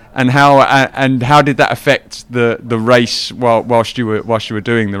race? And how did that affect the race whilst you were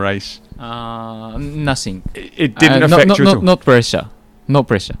doing the race? Nothing. It didn't affect you at all? Not pressure. No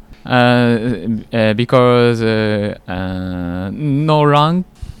pressure. Because no rank.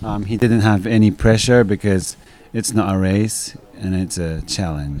 He didn't have any pressure because it's not a race and it's a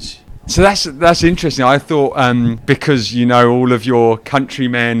challenge. So that's interesting. I thought because all of your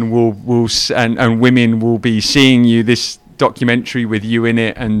countrymen will and women will be seeing you this documentary with you in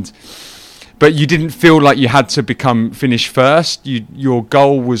it, but you didn't feel like you had to finish first. Your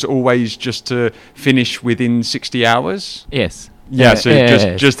goal was always just to finish within 60 hours. Yes. Yeah.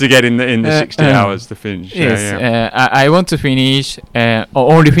 So just to get in the 60 hours to finish. Yes. I want to finish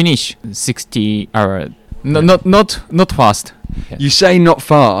only finish 60 hours Not fast. You say not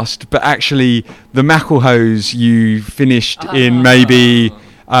fast, but actually the Macklehose you finished in maybe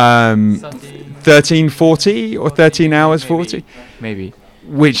 13:40 or 13 hours 40, Maybe.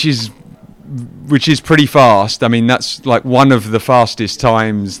 which is pretty fast. I mean, that's like one of the fastest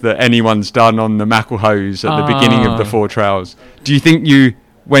times that anyone's done on the Macklehose at the beginning of the 4 trials. Do you think you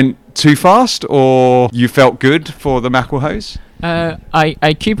went too fast, or you felt good for the Macklehose?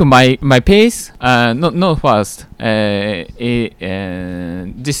 I keep my pace. Not fast. This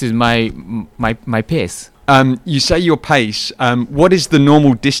is my pace. You say your pace. What is the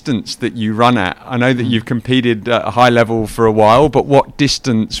normal distance that you run at? I know that you've competed at a high level for a while, but what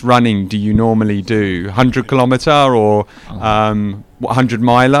distance running do you normally do? 100 kilometer or 100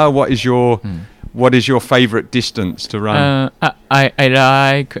 miler? What is your favorite distance to run? I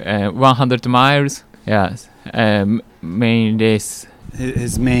like 100 miles. Yes. Main race.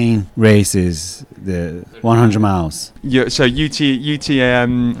 His main race is the 100 miles. Yeah, so the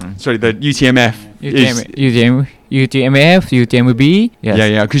UTMF is UTMF, UTMB. Yes.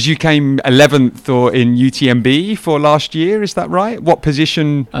 yeah, because you came 11th or in UTMB for last year. Is that right? What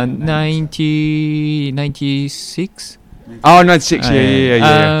position? 96. Oh, 96.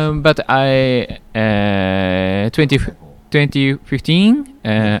 Yeah. But I 2015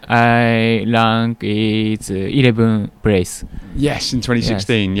 I rank is 11th place. Yes, in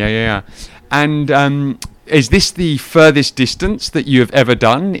 2016. Yes. Yeah. And is this the furthest distance that you have ever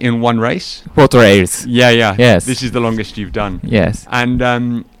done in one race? 4 trails. Yeah. Yes. This is the longest you've done. Yes. And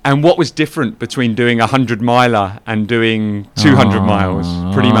what was different between doing a 100 miler and doing 200 miles?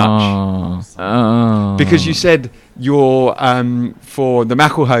 Pretty much. Because you said your for the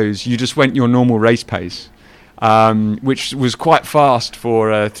Macklehose, you just went your normal race pace. Which was quite fast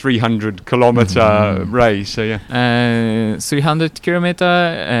for a 300 kilometer race. So 300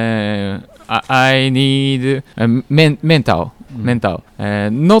 kilometer. I need mental.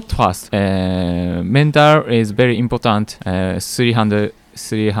 Not fast. Mental is very important.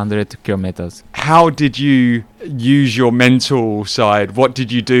 300 kilometers. How did you use your mental side? What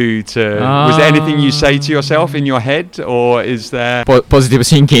did you do to? Was there anything you say to yourself in your head, or is there positive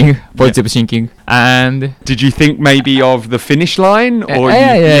thinking? Thinking. And did you think maybe of the finish line? Or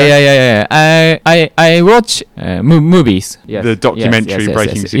yeah. I watch movies. Yes. The documentary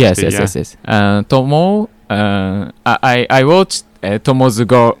Breaking 60. Yes. Tomo. I watched Tomo's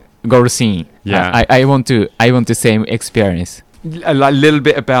goal scene. Yeah. I want to same experience. A little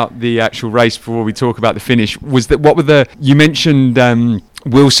bit about the actual race before we talk about the finish. You mentioned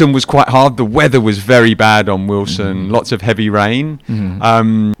Wilson was quite hard. The weather was very bad on Wilson. Lots of heavy rain.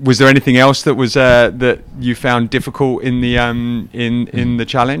 Was there anything else that was that you found difficult in the in the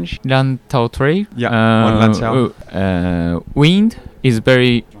challenge? Lantau Trail. Yeah, on Lantau. Wind is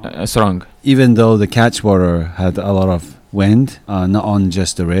very strong. Even though the catchwater had a lot of wind, not on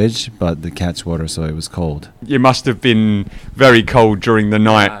just the ridge, but the catchwater, so it was cold. It must have been very cold during the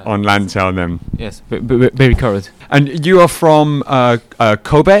night on Lantau then. Yes, very cold. And you are from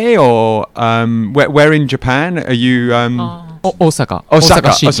Kobe, or where in Japan are you? Osaka.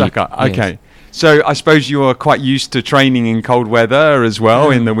 Osaka. Okay. Yes. So I suppose you are quite used to training in cold weather as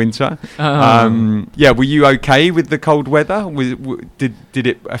well in the winter. Were you okay with the cold weather? Did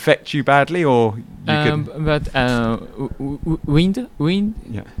it affect you badly, or you wind?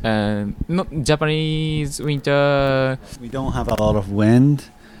 Yeah. Not Japanese winter. We don't have a lot of wind.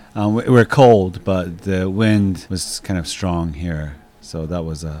 We're cold, but the wind was kind of strong here, so that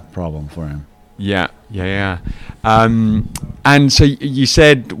was a problem for him. Yeah. And so you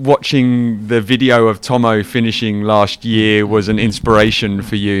said watching the video of Tomo finishing last year was an inspiration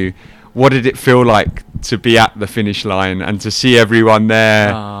for you. What did it feel like to be at the finish line and to see everyone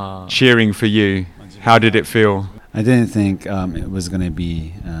there cheering for you? How did it feel? I didn't think it was going to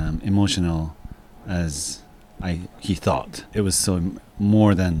be emotional as he thought. It was so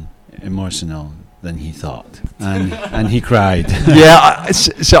more than emotional than he thought, and he cried. Yeah,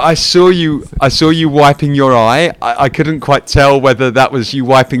 so I saw you wiping your eye. I couldn't quite tell whether that was you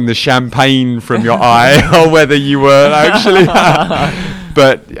wiping the champagne from your eye or whether you were actually.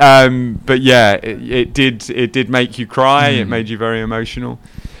 but yeah, it did make you cry. It made you very emotional.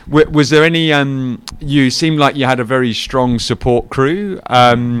 Was there any? You seemed like you had a very strong support crew.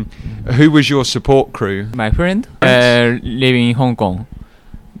 Who was your support crew? My friend living in Hong Kong,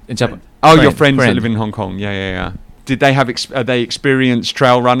 Japan. Oh, your friends that live in Hong Kong. Yeah. Did they have? Are they experienced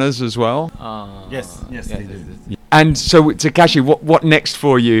trail runners as well? Yes, they did. And so, Takashi, what next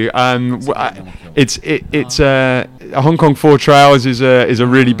for you? It's Hong Kong 4 Trails is a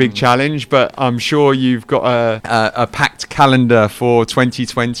really big challenge, but I'm sure you've got a packed calendar for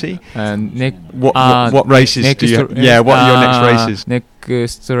 2020. What races do you? What are your next races?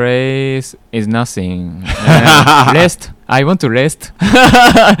 Next race is nothing. Rest. I want to rest.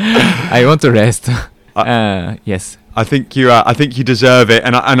 Yes. I think you deserve it,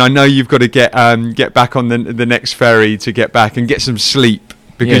 and I know you've got to get back on the next ferry to get back and get some sleep,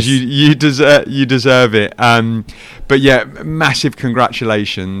 because you deserve it. But yeah, massive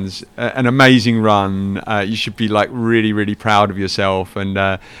congratulations, an amazing run. You should be like really, really proud of yourself, and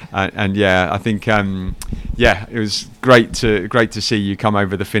yeah, I think it was great to see you come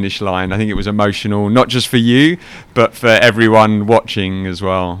over the finish line. I think it was emotional, not just for you, but for everyone watching as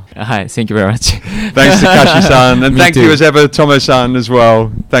well. Hi, thank you very much. Thanks to Kashi-san, and thank too. you as ever, Tomo-san, as well.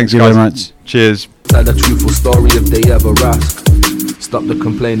 Thanks, Thank you guys. very much. Cheers. Tell a truthful story if they ever ask. Stop the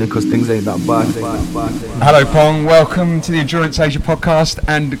complaining cause things ain't that bad. Hello, Pong. Welcome to the Endurance Asia podcast,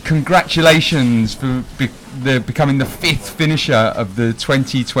 and congratulations for becoming the 5th finisher of the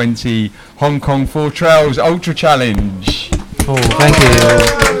 2020 Hong Kong 4 Trails Ultra Challenge. Oh, thank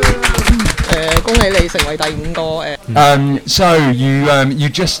you. 恭喜你成為第5個 So you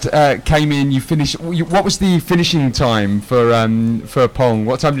just came in. You finished. What was the finishing time for Pong?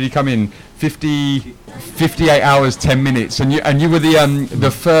 What time did you come in? 58 hours 10 minutes, and you were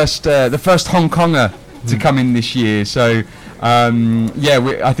the first Hong Konger to come in this year. So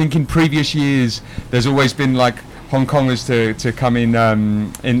I think in previous years there's always been like Hong Kongers to come in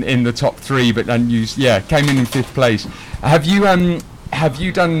the top 3, but then you came in 5th place. Have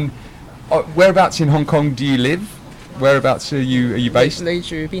you done? Whereabouts in Hong Kong do you live? Whereabouts are you based? 你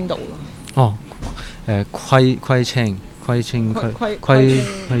住邊度？哦，葵青。 葵涌。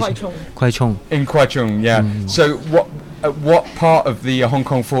 In Kwai Chung, yeah. So what part of the Hong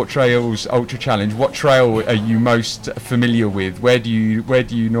Kong 4 Trails Ultra Challenge? What trail are you most familiar with? Where do you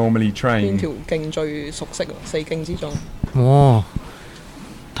normally 邊 train? 條徑最熟悉？4徑之中。哦，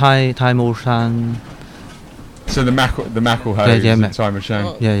太武山。 So the Mackel Hose, Yeah, the time of shame.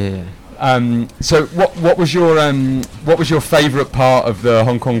 Yeah. So what was your favourite part of the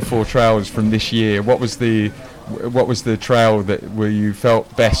Hong Kong 4 Trails from this year? What was the trail where you felt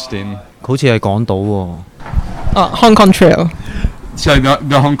best in? 好似係港島喎。 Hong Kong Trail. So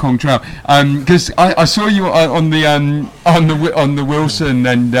the Hong Kong Trail, because I saw you on the Wilson,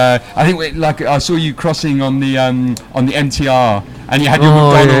 and I think I saw you crossing on the MTR, and you had your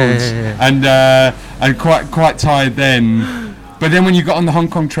McDonald's, and quite tired then. But then when you got on the Hong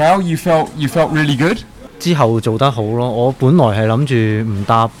Kong Trail, you felt really good. 之後做得好咯，我本來係諗住唔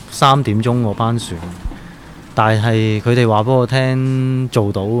搭3點鐘嗰班船，但係佢哋話俾我聽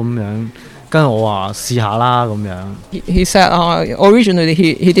做到咁樣，跟住我話試下啦咁樣。He said originally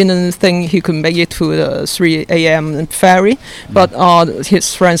he didn't think he could make it to the 3 a.m. ferry, but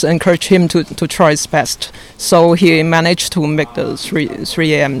his friends encouraged him to try his best. So he managed to make the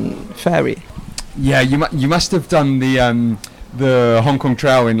 3 a.m. ferry. Yeah, you must have done the Hong Kong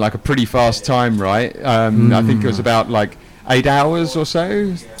Trail in like a pretty fast time, right? I think it was about like 8 hours or so.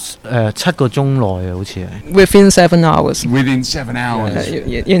 7個鐘內啊，好似係。Within 7 hours. Within 7 hours.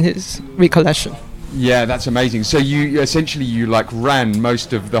 In his recollection. Yeah, that's amazing. So you essentially like ran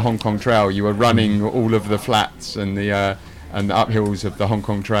most of the Hong Kong Trail. You were running all of the flats and the uphills of the Hong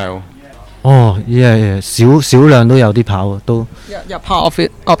Kong Trail. 哦，yeah，少量都有啲跑都。Yeah, part of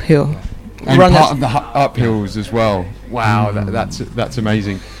it uphill. And part of the uphills as well. Wow, that's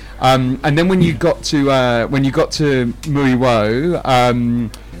amazing. And then when you got to Mui Wo,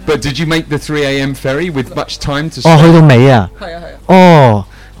 but did you make the 3 a.m. ferry with much time to stop? 哦，去到尾啊！係啊。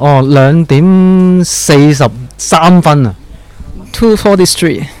2點43分啊！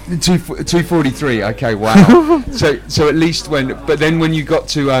 2:43. 2:43. Okay, wow. so at least but then when you got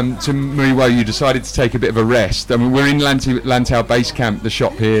to Mui Wo, you decided to take a bit of a rest. I mean, we're in Lantau Base Camp, the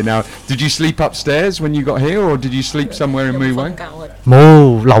shop here now. Did you sleep upstairs when you got here, or did you sleep somewhere in Mui Wo?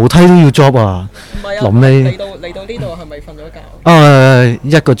 冇，樓梯都要 job 啊！臨尾嚟到呢度係咪瞓咗覺？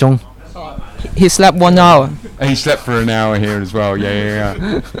 1個鐘。 He slept 1 hour. He slept for an hour here as well. Yeah.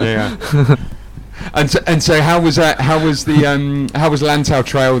 And so how was that? How was Lantau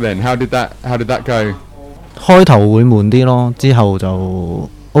Trail then? How did that go? 開頭會悶啲咯，之後就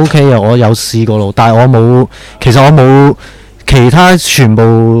OK 啊！我有試過路，但係我冇其他全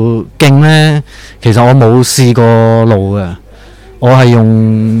部徑呢，其實我冇試過路嘅，我係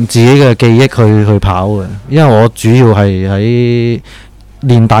用自己嘅記憶去跑嘅，因為我主要係喺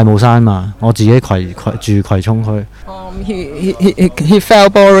練大帽山嘛，我自己住葵涌區。He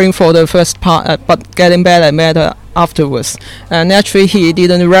felt boring for the first part, but getting better and better afterwards. And actually, he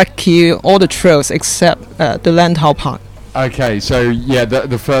didn't recce all the trails except the Lantau part. Okay, so yeah,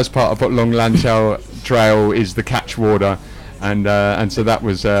 the first part of Long Lantau Trail is the catchwater, and so that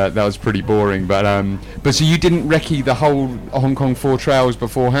was pretty boring. But so you didn't recce the whole Hong Kong 4 trails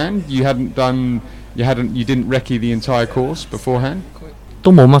beforehand? You didn't recce the entire course beforehand?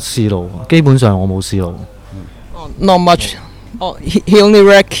 都冇乜試路，基本上我冇試路。Not much. He only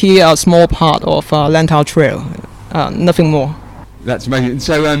recce a small part of Lantau Trail, nothing more. That's amazing.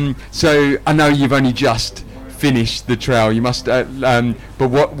 So I know you've only just finished the trail. You must. But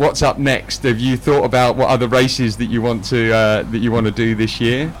what's up next? Have you thought about what other races that you want to do this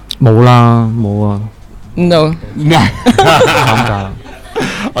year? 冇啦，冇啊。No. No. 參加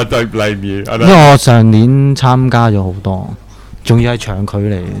，I don't blame you. 因為我上年參加咗好多，仲要係長距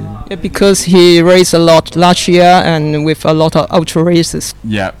離。Yeah, because he raced a lot last year and with a lot of ultra races.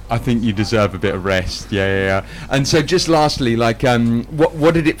 Yeah, I think you deserve a bit of rest. Yeah. And so, just lastly, like,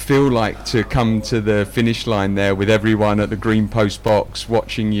 what did it feel like to come to the finish line there with everyone at the green post box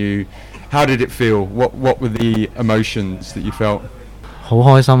watching you? How did it feel? What were the emotions that you felt? 好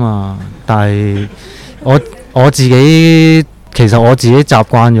開心啊！但係我自己其實我自己習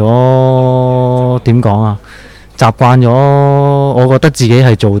慣咗點講啊？習慣咗，我覺得自己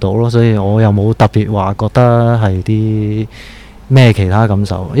係做到咯，所以我又冇特別話覺得係啲咩其他感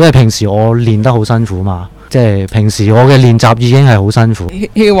受，因為平時我練得好辛苦嘛，即係平時我嘅練習已經係好辛苦。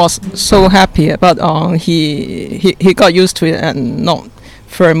He was so happy, but he got used to it and not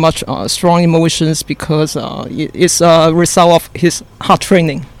very much strong emotions because it's a result of his hard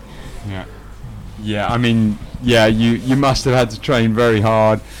training. Yeah. I mean, yeah, you must have had to train very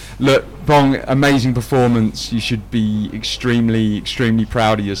hard. Look, Bong, amazing performance. You should be extremely, extremely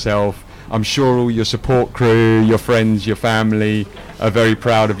proud of yourself. I'm sure all your support crew, your friends, your family are very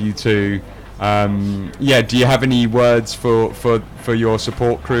proud of you too. Yeah, do you have any words for your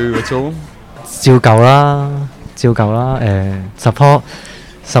support crew at all? 照舊啦，support，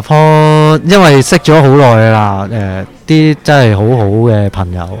因為識咗好耐啦，啲真係好好嘅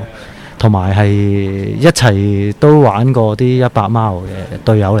朋友。同埋係一齊都玩過啲100 mile 嘅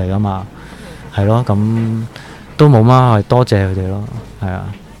隊友嚟㗎嘛，係咯，咁都冇乜係多謝佢哋咯，係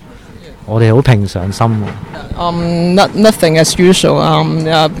啊，我哋好平常心喎。Nothing as usual.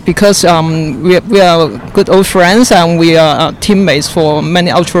 Because we are good old friends and we are teammates for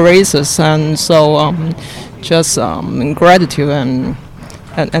many ultra races, and so just gratitude and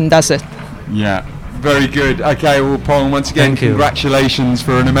that's it. Yeah. Very good. Okay, well, Pong, once again, congratulations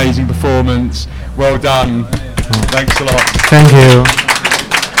for an amazing performance. Well done. Thanks a lot. Thank you.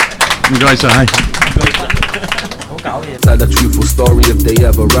 You guys say hi. Tell the truthful story if they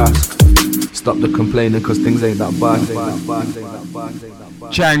ever ask. Stop the complaining cause things ain't that bad.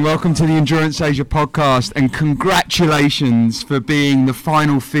 Chang, welcome to the Endurance Asia podcast and congratulations for being the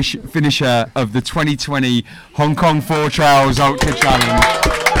final finisher of the 2020 Hong Kong 4 Trails Ultra Challenge.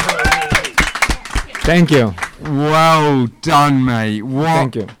 Thank you. Well done, mate.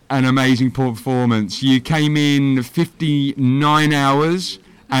 Thank you. An amazing performance. You came in 59 hours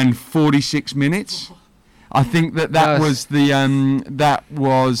and 46 minutes. I think that was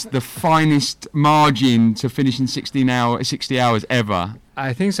the finest margin to finish in 60 hours ever.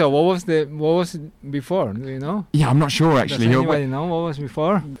 I think so. What was before? Do you know? Yeah, I'm not sure actually. Does anybody know what was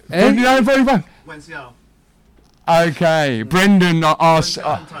before? 45. Okay, Brendan asked.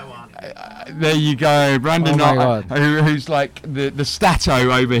 There you go, Brandon. Who's like the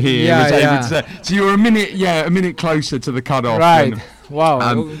stato over here. Yeah. So you were a minute closer to the cutoff. Right.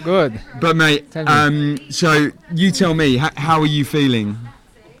 Wow. Good. But mate, so you tell me, how are you feeling?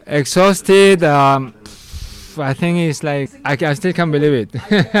 Exhausted. I think it's like I still can't believe it.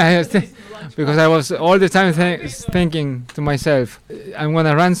 Because I was all the time thinking to myself, I'm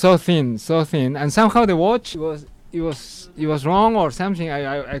gonna run so thin, and somehow the watch it was wrong or something.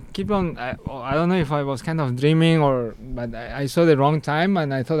 I keep on. I don't know if I was kind of dreaming but I saw the wrong time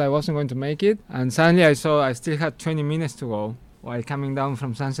and I thought I wasn't going to make it. And suddenly I saw I still had 20 minutes to go while coming down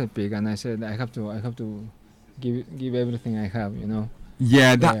from Sunset Peak, and I said I have to give everything I have, you know.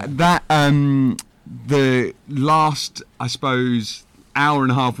 Yeah, the last, I suppose, hour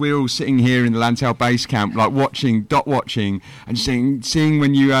and a half, we're all sitting here in the Lantau base camp, like watching, and seeing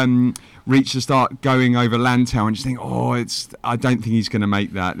when you reach the start going over Lantau, and just think, I don't think he's going to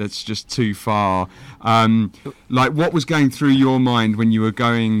make that. That's just too far. Like, what was going through your mind when you were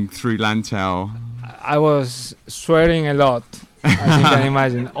going through Lantau? I was sweating a lot, as you can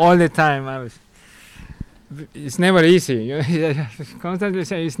imagine. All the time it's never easy. You know, constantly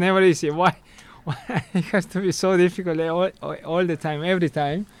saying it's never easy. Why it has to be so difficult all the time, every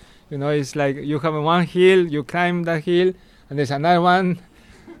time? You know, it's like you have one hill, you climb that hill, and there's another one,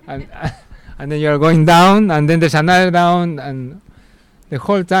 and and then you're going down, and then there's another down, and the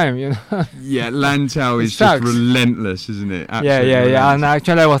whole time, you know. Yeah, Lantau is sucks. just relentless, isn't it? Yeah. Absolutely And relentless.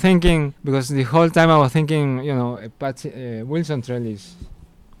 actually, I was thinking, because the whole time I was thinking, you know, Wilson Trail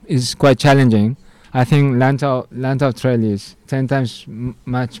is quite challenging. I think Lantau Trail is 10 times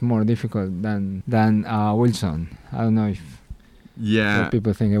much more difficult than Wilson. I don't know if what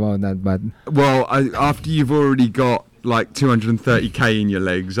people think about that, but well, after you've already got like 230k in your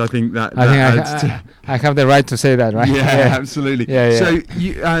legs, I think that I have the right to say that, right? Yeah, absolutely. Yeah. So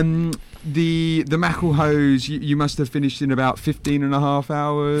you the Macklehose, you must have finished in about 15 and a half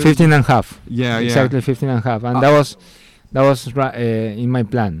hours. 15 and a half. Yeah, exactly 15 and a half, and that was right in my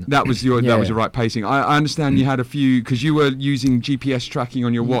plan. That was your right pacing. I understand you had a few, because you were using GPS tracking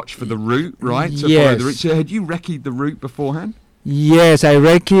on your watch for the route, right? So yes. follow the route. So had you recceed the route beforehand? Yes, I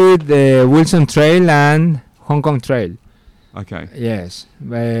recceed the Wilson Trail and Hong Kong Trail. Okay. Yes.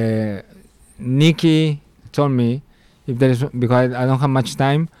 Nikki told me, if there is, because I don't have much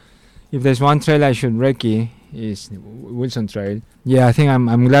time, if there's one trail I should recce, is Wilson Trail. Yeah, I think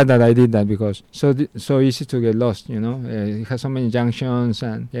I'm glad that I did that, because so easy to get lost, you know. It has so many junctions,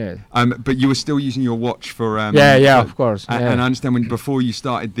 and yeah. But you were still using your watch for of course. And I understand when before you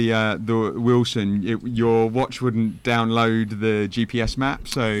started the Wilson, your watch wouldn't download the GPS map,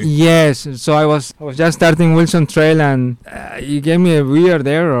 so yes. So I was just starting Wilson Trail, and it gave me a weird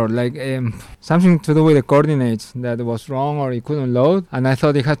error, like something to do with the coordinates that was wrong, or it couldn't load, and I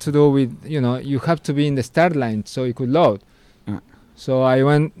thought it had to do with, you know, you have to be in the start line so it could load. So I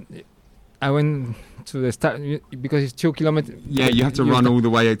went to the start, because it's 2 kilometers. Yeah, you have to run all the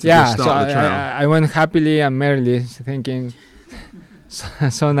way to the start of the trail. I went happily and merrily, thinking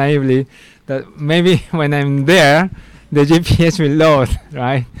so naively that maybe when I'm there, the GPS will load,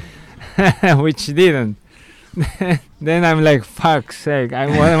 right? Which didn't. Then I'm like, fuck's sake, what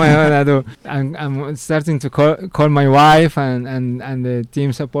am I gonna do? I'm starting to call my wife and the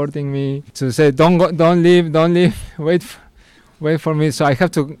team supporting me to say, don't leave, wait for me. So I have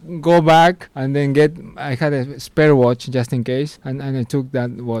to go back and then I had a spare watch just in case, and I took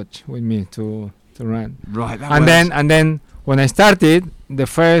that watch with me to run. Right. And then when I started the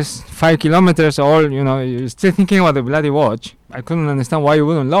first 5 kilometers, you're still thinking about the bloody watch. I couldn't understand why it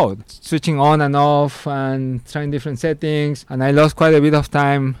wouldn't load. Switching on and off and trying different settings, and I lost quite a bit of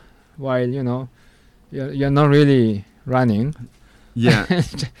time while you're not really running. Yeah,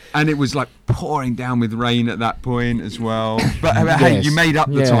 and it was like pouring down with rain at that point as well. But hey, you made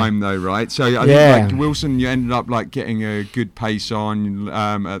up the time though, right? So I think like Wilson, you ended up like getting a good pace on,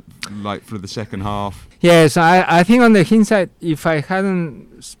 for the second half. Yes, I think on the hindsight, if I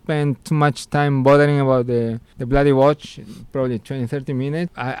hadn't spent too much time bothering about the bloody watch, probably 20-30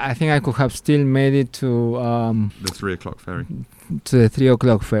 minutes, I think I could have still made it to the 3 o'clock ferry. To the 3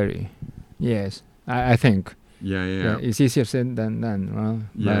 o'clock ferry. Yes, I think. Yeah. It's easier said than done, right?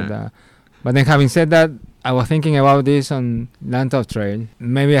 Yeah. But then having said that, I was thinking about this on Lantau Trail.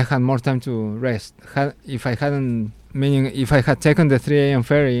 Maybe I had more time to rest. If I had taken the 3 a.m.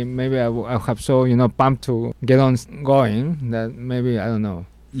 ferry, maybe I would have pumped to get on going. That maybe, I don't know.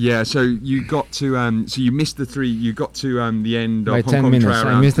 Yeah, so you got to you missed the 3. You got to the end of by Hong 10 Kong minutes.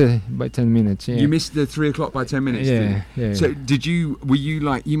 Trail. I missed it by 10 minutes. Yeah. You missed the 3 o'clock by 10 minutes. Yeah. So were you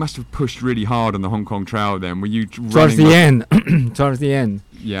like, you must have pushed really hard on the Hong Kong Trail then? Were you towards the end? Towards the end.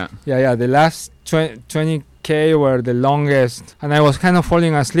 Yeah. Yeah. The last 20k were the longest, and I was kind of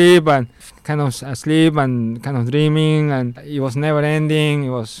falling asleep and kind of dreaming, and it was never ending. It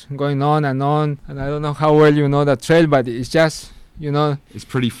was going on, and I don't know how well you know that trail, but it's just, it's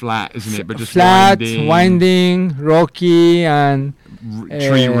pretty flat, isn't it? But just flat, winding, rocky, and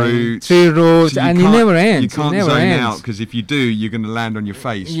tree roots, so and it never ends. You can't zone out, because if you do, you're going to land on your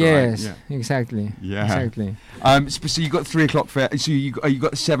face. Yes, right? exactly. Yeah, exactly. So you got 3 o'clock ferry. So you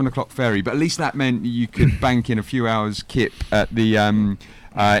got the 7 o'clock ferry, but at least that meant you could bank in a few hours kip at the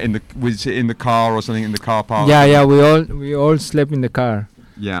in the car or something in the car park. Yeah. We all slept in the car.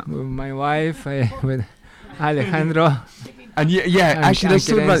 Yeah. With my wife, with Alejandro. And actually, let's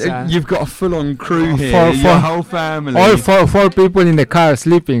talk about you've got a full-on crew here. Your whole family. All four people in the car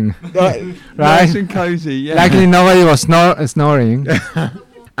sleeping. Right? Nice and cozy. Yeah. Luckily, nobody was snoring.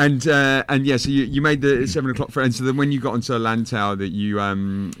 And so you made the 7 o'clock ferry. And so then when you got onto Lantau, that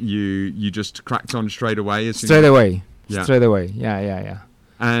you just cracked on straight away. Straight away. Yeah.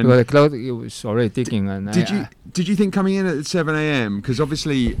 And because the clock, it was already ticking. And did you think coming in at 7 a.m. because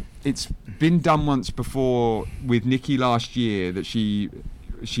obviously it's been done once before with Nikki last year that she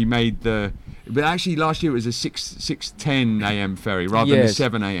made But actually, last year it was a 6:10 a.m. ferry rather than a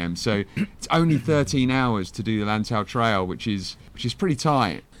 7 a.m. So it's only 13 hours to do the Lantau Trail, which is pretty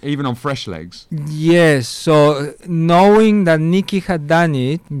tight, even on fresh legs. Yes, so knowing that Nicky had done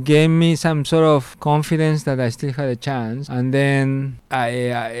it gave me some sort of confidence that I still had a chance. And then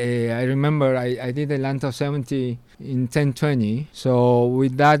I remember I did the Lantau 70 in 10:20. So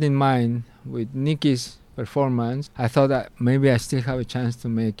with that in mind, with Nicky's performance, I thought that maybe I still have a chance to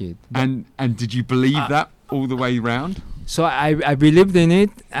make it. And did you believe that all the way round? So I believed in it,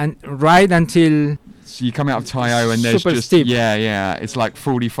 and right until... So you come out of Taio and there's super just steep. Yeah, it's like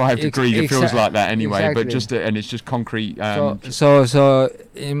 45 degrees. It feels like that anyway, exactly. but just and it's just concrete. So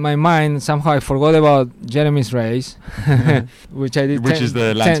in my mind somehow I forgot about Jeremy's race, which I did. Which is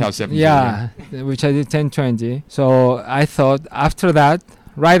the Lantau 70. Yeah, which I did 10:20. So I thought after that,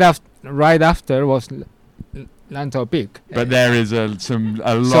 right after was Lantau Peak. But there is a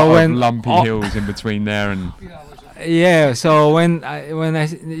lot of lumpy hills in between there and. Yeah, so when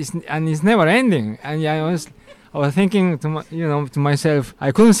it's never ending, and I was thinking to myself,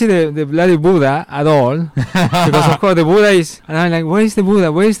 I couldn't see the bloody Buddha at all because of course the Buddha is, and I'm like, where is the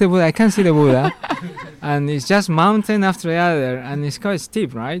Buddha? I can't see the Buddha. And it's just mountain after the other, and it's quite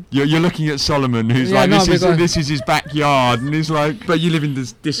steep, right? You're looking at Solomon, who's this is his backyard, and he's like, but you live in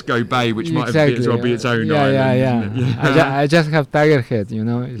this Disco Bay, which might as well be its own island. Yeah. I just have tiger head,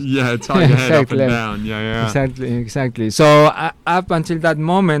 Yeah, tiger head up and down. Yeah. Exactly. So up until that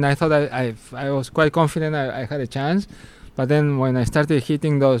moment, I thought I was quite confident I had a chance. But then when I started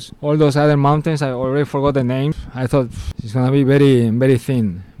hitting all those other mountains, I already forgot the name. I thought it's gonna be very, very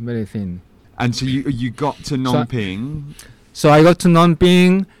thin, very thin. And so you got to Nong Ping. So I got to Nong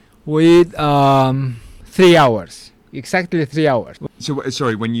Ping with 3 hours, exactly 3 hours. So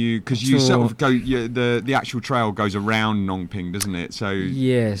sorry, because you sort of go, the actual trail goes around Nong Ping, doesn't it? So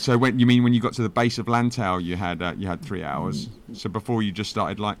yes. So when you got to the base of Lantau, you had 3 hours. So before you just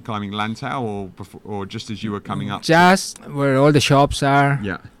started like climbing Lantau, or just as you were coming up. Just where all the shops are.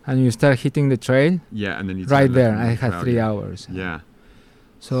 Yeah. And you start hitting the trail. Yeah, and then you right there. I had 3 hours. Yeah.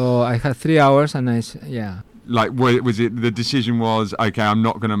 So I had 3 hours, and Like, was it the decision was okay? I'm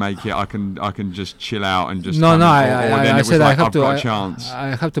not going to make it. I can just chill out and just. No. I said I have to. Got a chance.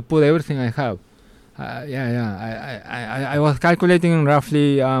 I have to put everything I have. I was calculating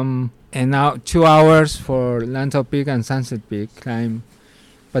roughly 2 hours for Lantau Peak and Sunset Peak climb,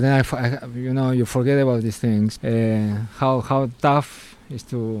 but then you forget about these things. How tough is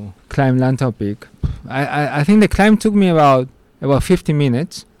to climb Lantau Peak? I think the climb took me about 50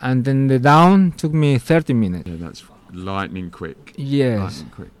 minutes, and then the down took me 30 minutes. Yeah, that's lightning quick. Yes.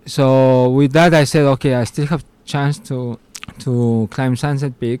 Lightning quick. So with that, I said, okay, I still have chance to climb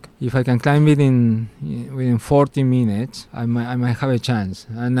Sunset Peak. If I can climb it within 40 minutes, I might have a chance.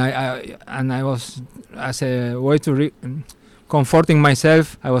 And I was, as a way to comforting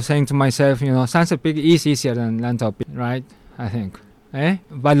myself, I was saying to myself, Sunset Peak is easier than Lantau Peak, right? I think.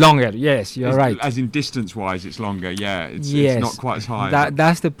 But longer, yes, you're right. As in distance-wise, it's longer, yeah. It's not quite as high.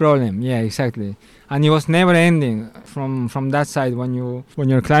 That's the problem, yeah, exactly. And it was never ending from that side when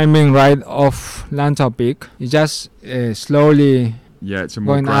you're climbing right off Lantau Peak. It's just slowly. Yeah, it's a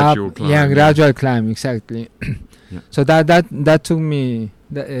more gradual climb. Yeah, gradual climb, exactly. Yeah. So that took me.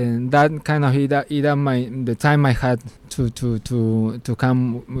 That kind of eat up the time I had to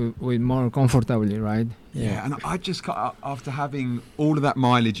come with more comfortably, right? Yeah, and I just after having all of that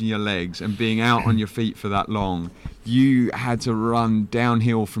mileage in your legs and being out on your feet for that long, you had to run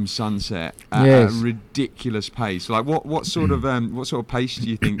downhill from Sunset at a ridiculous pace. Like what sort of pace do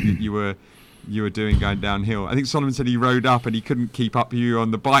you think that you were doing going downhill? I think Solomon said he rode up and he couldn't keep up with you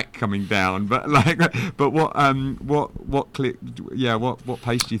on the bike coming down. But what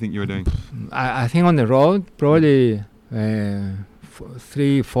pace do you think you were doing? I think on the road probably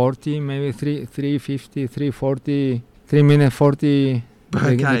 340, maybe 350, 340, 3 minutes 40.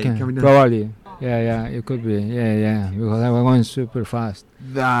 Okay, coming down. Probably. Yeah, it could be. Yeah, because I was going super fast.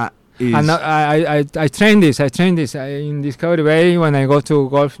 That is. And I trained this. In Discovery Bay when I go to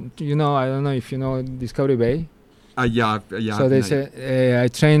golf. I don't know if you know Discovery Bay. Yeah. So they say I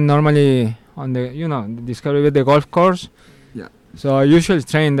train normally on the Discovery Bay, the golf course. Yeah. So I usually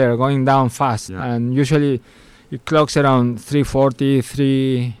train there, going down fast, and usually it clocks around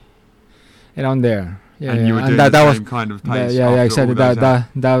 340, around there. Yeah, and you were doing that the was same kind of pace. Yeah, exactly.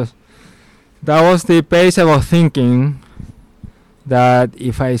 That was the pace I was thinking. That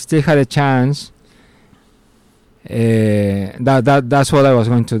if I still had a chance, that's what I was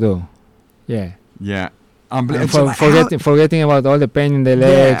going to do. Yeah. Yeah. Unbelievable. Forgetting about all the pain in the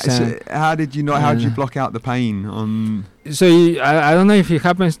legs. So how did you how did you block out the pain on? So I don't know if it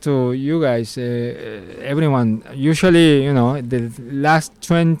happens to you guys, everyone. Usually, the last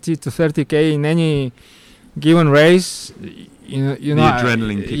 20 to 30K in any given race, the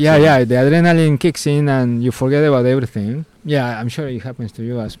adrenaline kicks in. Yeah, the adrenaline kicks in and you forget about everything. Yeah, I'm sure it happens to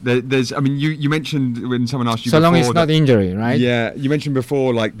you guys. You mentioned when someone asked you so before long it's not injury, right? Yeah, you mentioned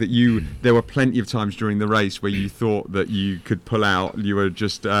before that there were plenty of times during the race where you thought that you could pull out. You were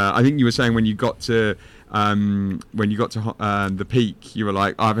just, I think you were saying when you got to the peak, you were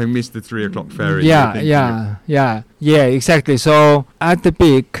like, I've missed the 3 o'clock ferry. Yeah, exactly. So at the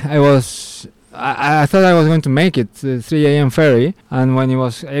peak, I thought I was going to make it, the 3 a.m. ferry, and when it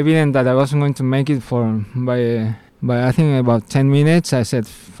was evident that I wasn't going to make it by I think about 10 minutes, I said,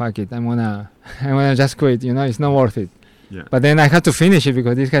 fuck it, I'm gonna just quit, it's not worth it. Yeah. But then I had to finish it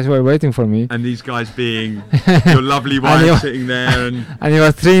because these guys were waiting for me. And these guys being your lovely wife sitting there. And it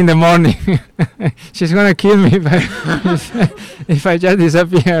was 3 in the morning. She's gonna kill me if I just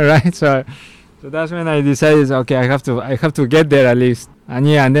disappear, right? So that's when I decided, okay, I have to get there at least. And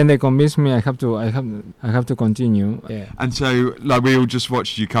then they convinced me I have to continue. Yeah. And so, we all just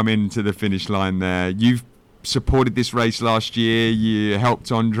watched you come into the finish line there. You've supported this race last year. You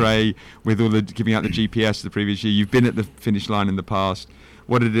helped Andre with all the giving out the GPS the previous year. You've been at the finish line in the past.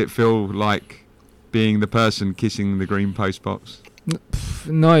 What did it feel like being the person kissing the green post box?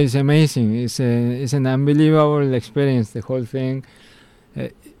 No, it's amazing. It's an unbelievable experience. The whole thing.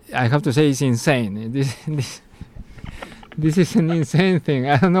 I have to say, it's insane. This is an insane thing.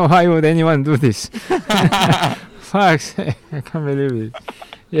 I don't know why would anyone do this. Fuck's sake, I can't believe it.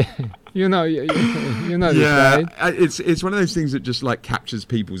 Yeah, you know this, right? It's one of those things that just captures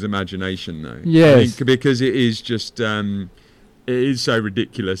people's imagination, though. Yes, I think because it is just it is so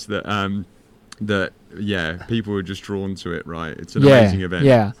ridiculous that people are just drawn to it, right? It's an amazing event.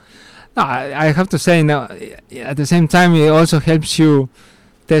 Yeah, no, I have to say, now at the same time, it also helps you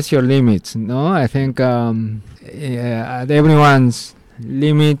test your limits. No, I think at everyone's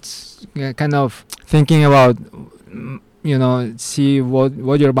limits, kind of thinking about. See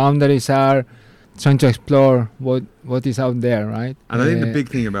what your boundaries are, trying to explore what is out there, right? And I think the big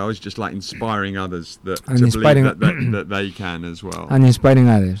thing about it is just inspiring others to believe that they can as well. And inspiring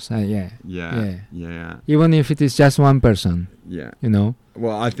others, Yeah. Even if it is just one person. Yeah.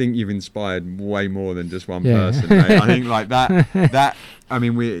 Well, I think you've inspired way more than just one person, mate. I think that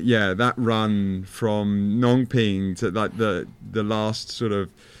that run from Nongping to the last sort of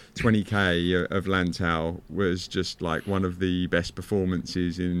 20k of Lantau was just one of the best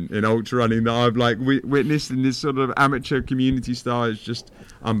performances in ultra running that I've witnessed in this sort of amateur community style. It's just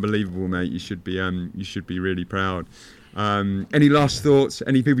unbelievable, mate. You should be really proud. Any last thoughts?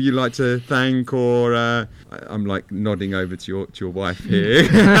 Any people you'd like to thank, or I'm nodding over to your wife here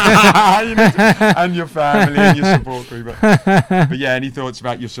and your family and your support crew. But yeah, any thoughts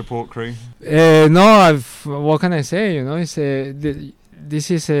about your support crew? No, what can I say?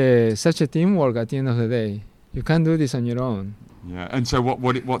 This is such a teamwork at the end of the day. You can't do this on your own. Yeah. And so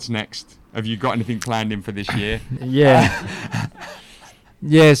what's next? Have you got anything planned in for this year? Yeah.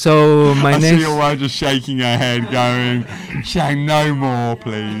 Yeah, so I see your wife just shaking her head going, Shang, no more,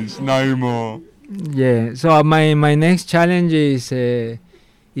 please. No more. Yeah. So my next challenge is a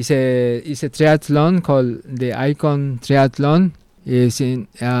triathlon called the Icon Triathlon.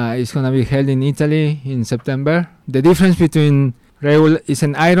 It's gonna be held in Italy in September. The difference between it's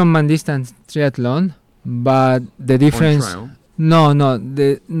an Ironman distance triathlon, but the difference. On trail? No,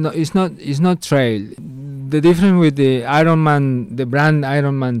 it's not trail. The difference with the Ironman, the brand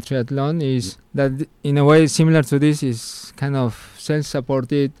Ironman triathlon, is that in a way similar to this is kind of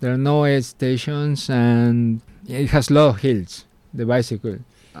self-supported. There are no aid stations, and it has low hills. The bicycle.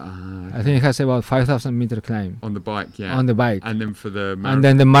 Okay. I think it has about 5,000 meter climb. On the bike, yeah. On the bike. And then for the marathon. And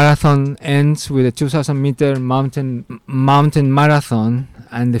then the marathon ends with a 2,000 meter mountain marathon,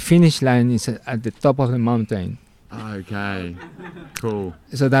 and the finish line is at the top of the mountain. Okay, cool.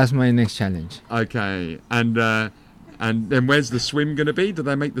 So that's my next challenge. Okay, and then where's the swim going to be? Do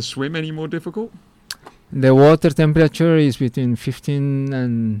they make the swim any more difficult? The water temperature is between 15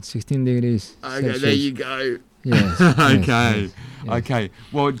 and 16 degrees. Okay, Celsius. there you go. Yes. Okay. Yes. Okay.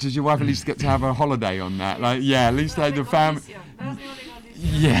 Well, does your wife at least get to have a holiday on that? At least the family.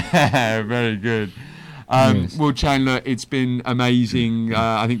 Yeah, very good. Yes. Well, Chandler, it's been amazing.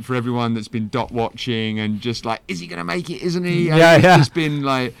 I think for everyone that's been dot watching and just is he going to make it? Isn't he? It's been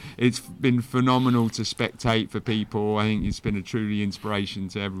it's been phenomenal to spectate for people. I think it's been a truly inspiration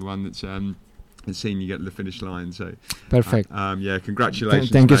to everyone that's seen you get to the finish line. So perfect. Congratulations.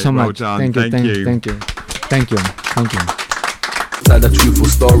 Thank you so mate. much. Well done. Thank you. Thank you. Tell the truthful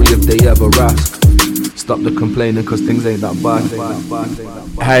story if they ever ask. Stop the complaining cause things ain't that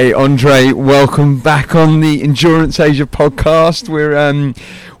bad. Hey Andre, welcome back on the Endurance Asia podcast.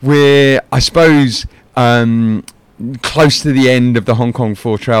 We're I suppose close to the end of the Hong Kong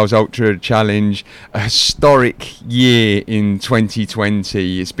 4 Trails Ultra Challenge. A historic year in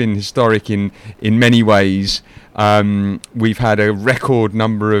 2020. It's been historic in many ways. We've had a record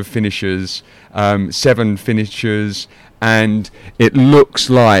number of finishers, 7 finishers, and it looks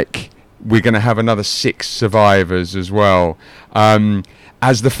like we're going to have another 6 survivors as well.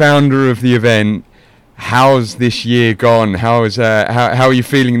 As the founder of the event, how's this year gone? How are you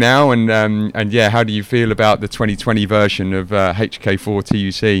feeling now? And yeah, how do you feel about the 2020 version of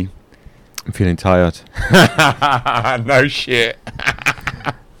HK4TUC? I'm feeling tired. No shit.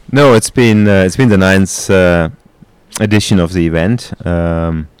 No, it's been the 9th edition of the event,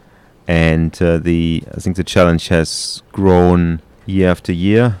 and I think the challenge has grown year after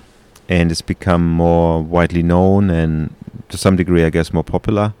year, and it's become more widely known and to some degree, I guess, more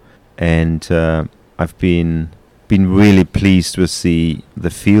popular. And I've been really pleased with the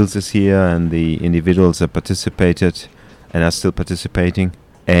fields this year and the individuals that participated and are still participating.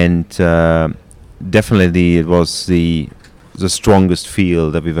 And definitely it was the strongest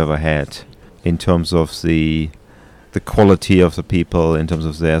field that we've ever had in terms of the quality of the people, in terms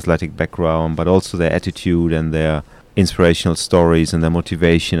of their athletic background, but also their attitude and their inspirational stories and their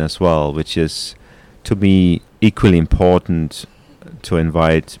motivation as well, which is, to me, equally important to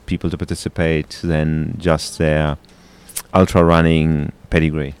invite people to participate than just their ultra running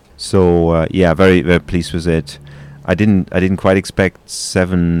pedigree. So yeah, very, very pleased with it. I didn't quite expect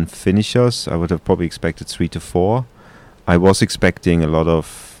 7 finishers. I would have probably expected 3 to 4. I was expecting a lot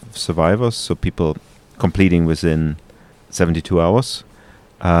of survivors, so people completing within 72 hours.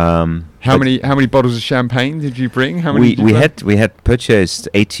 How many bottles of champagne did you bring? How many? We had purchased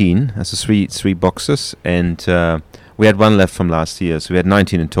 18 as a three boxes, and we had 1 left from last year, so we had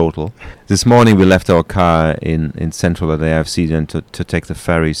 19 in total. This morning we left our car in Central at the AFC then to take the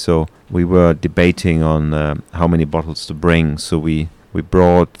ferry. So we were debating on how many bottles to bring. So we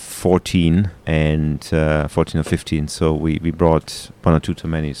brought 14 and 14 or 15. So we brought 1 or 2 too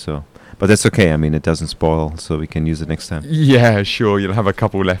many. So. But that's okay. I mean, it doesn't spoil, so we can use it next time. Yeah, sure. You'll have a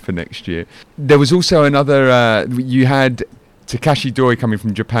couple left for next year. There was also another. You had Takashi Doi coming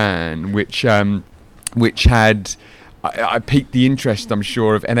from Japan, which had I piqued the interest, I'm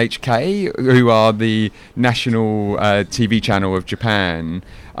sure, of NHK, who are the national TV channel of Japan.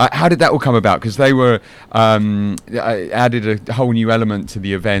 How did that all come about? Because they were added a whole new element to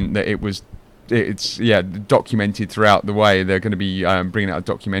the event that it's documented throughout the way. They're going to be bringing out a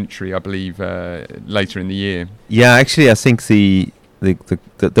documentary, I believe, later in the year. Yeah, actually, I think there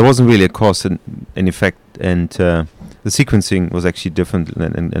wasn't really a cause in effect, and the sequencing was actually different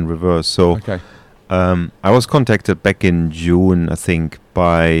and reverse. So okay. I was contacted back in June, I think,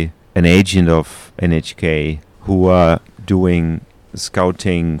 by an agent of NHK who are doing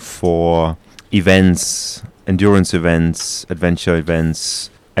scouting for events, endurance events, adventure events,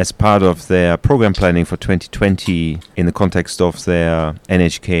 as part of their program planning for 2020 in the context of their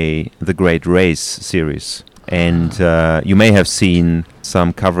NHK The Great Race series. And you may have seen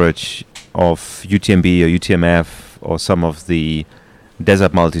some coverage of UTMB or UTMF or some of the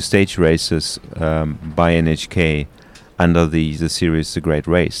desert multi-stage races by NHK under the series The Great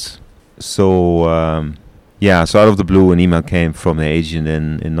Race. So so out of the blue an email came from the agent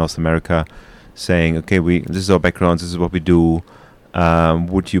in North America saying, okay, this is our background, this is what we do.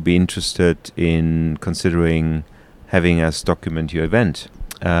 Would you be interested in considering having us document your event?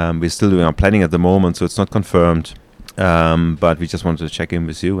 We're still doing our planning at the moment, so it's not confirmed, but we just wanted to check in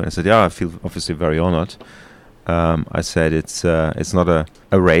with you. And I said, yeah, I feel obviously very honored. I said it's not a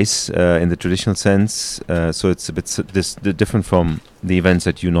race in the traditional sense, so it's a bit different from the events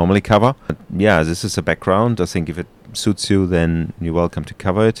that you normally cover. But yeah, this is a background. I think if it suits you, then you're welcome to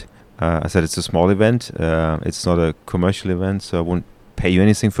cover it. I said it's a small event. It's not a commercial event, so I won't pay you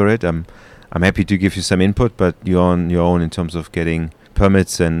anything for it. I'm happy to give you some input, but you're on your own in terms of getting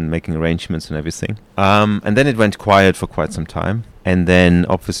permits and making arrangements and everything. And then it went quiet for quite some time. And then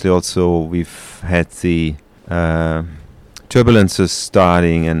obviously also we've had the turbulences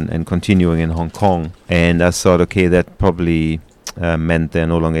starting and continuing in Hong Kong. And I thought, okay, that probably meant they're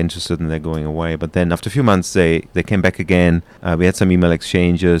no longer interested and they're going away. But then after a few months, they came back again. We had some email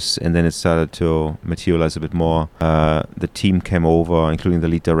exchanges, and then it started to materialize a bit more. The team came over, including the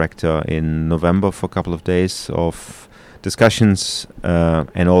lead director, in November for a couple of days of discussions,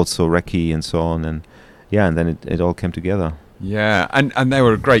 and also Recce and so on. And yeah, and then it all came together. Yeah, and they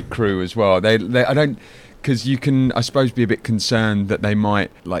were a great crew as well. because you can, I suppose, be a bit concerned that they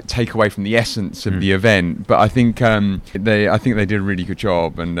might like take away from the essence of the event. But I think they did a really good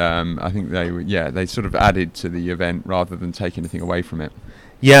job, and I think they sort of added to the event rather than take anything away from it.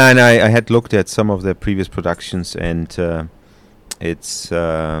 Yeah, and I had looked at some of their previous productions, and it's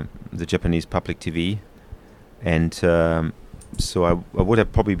the Japanese public TV, and so I would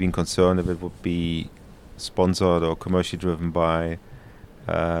have probably been concerned if it would be sponsored or commercially driven by,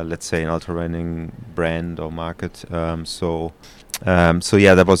 let's say, an ultra running brand or market. So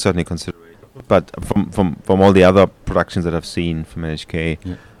yeah, that was certainly considered. But from all the other productions that I've seen from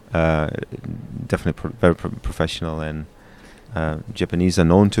NHK, definitely very professional, and Japanese are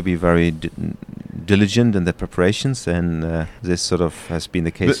known to be very diligent in their preparations, and this sort of has been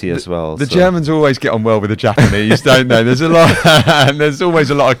the case here as well. The Germans always get on well with the Japanese, don't they? There's there's always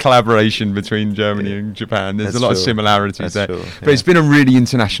a lot of collaboration between Germany and Japan. There's a lot of similarities there. But it's been a really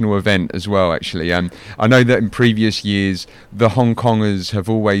international event as well, actually. I know that in previous years, the Hong Kongers have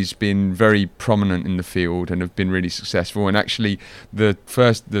always been very prominent in the field and have been really successful. And actually, the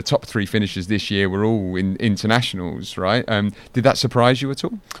top 3 finishers this year were all internationals, right? Did that surprise you at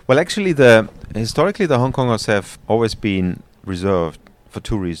all? Well, actually, historically the Hong Kongers have always been reserved for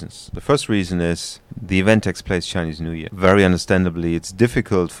 2 reasons. The first reason is the event takes place Chinese New Year. Very understandably, it's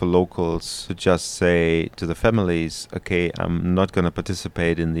difficult for locals to just say to the families, okay, I'm not going to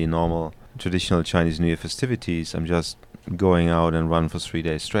participate in the normal traditional Chinese New Year festivities. I'm just going out and run for 3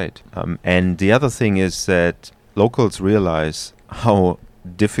 days straight. And the other thing is that locals realize how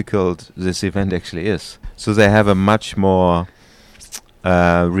difficult this event actually is. So they have a much more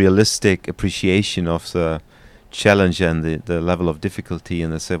realistic appreciation of the challenge and the level of difficulty,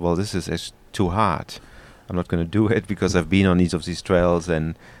 and they say, well, this is too hard. I'm not going to do it because I've been on each of these trails,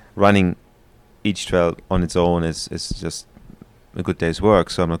 and running each trail on its own is just a good day's work,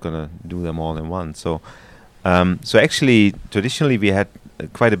 so I'm not going to do them all in one. So actually, traditionally, we had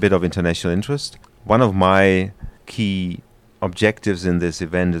quite a bit of international interest. One of my key objectives in this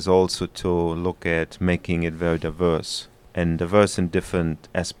event is also to look at making it very diverse, and diverse in different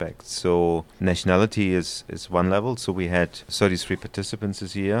aspects. So nationality is one level. So we had 33 participants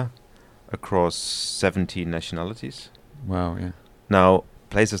this year across 17 nationalities. Wow, yeah. Now,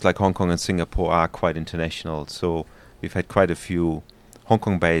 places like Hong Kong and Singapore are quite international. So we've had quite a few Hong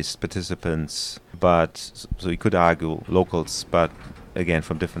Kong-based participants, but so you could argue locals, but again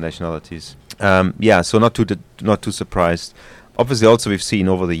from different nationalities. So not too surprised. Obviously, also we've seen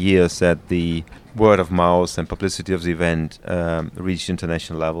over the years that the word of mouth and publicity of the event reached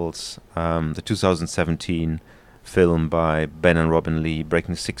international levels. The 2017 film by Ben and Robin Lee,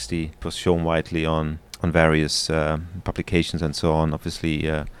 Breaking 60, was shown widely on various publications and so on. Obviously,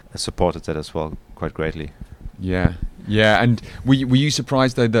 supported that as well quite greatly. Yeah. And were you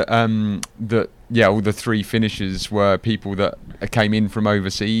surprised though that all the 3 finishers were people that came in from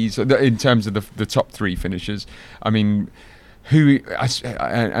overseas in terms of the top 3 finishers? I mean, who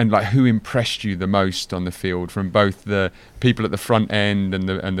impressed you the most on the field from both the people at the front end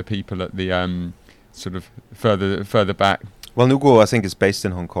and the people at the sort of further back? Well, Nugo, I think, is based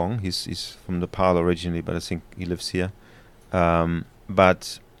in Hong Kong. He's from Nepal originally, but I think he lives here.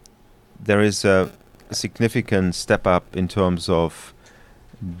 But there is a significant step up in terms of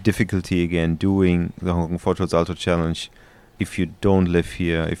difficulty again doing the Hong Kong 4 Trails Ultra Challenge if you don't live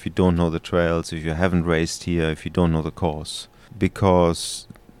here, if you don't know the trails, if you haven't raced here, if you don't know the course. Because,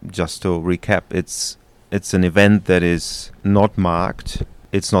 just to recap, it's an event that is not marked,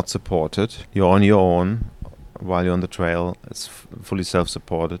 it's not supported. You're on your own while you're on the trail. It's fully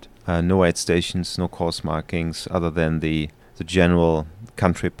self-supported. No aid stations, no course markings other than the general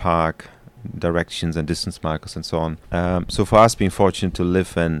country park directions and distance markers and so on. So for us, being fortunate to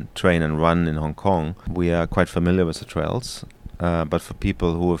live and train and run in Hong Kong, we are quite familiar with the trails. But for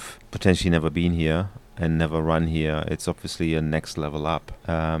people who have potentially never been here and never run here, it's obviously a next level up.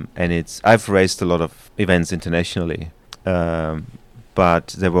 And I've raced a lot of events internationally, but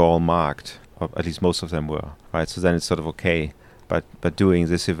they were all marked, or at least most of them were. Right, so then it's sort of okay. But doing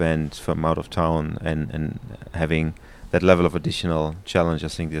this event from out of town and having that level of additional challenge, I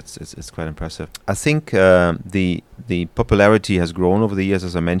think it's quite impressive. I think the popularity has grown over the years,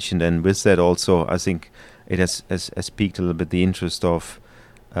 as I mentioned, and with that also, I think it has piqued a little bit the interest of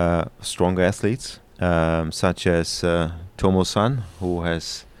stronger athletes, such as Tomo-san, who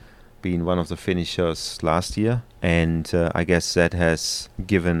has been one of the finishers last year, and I guess that has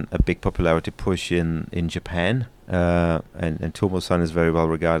given a big popularity push in Japan, and Tomo-san is very well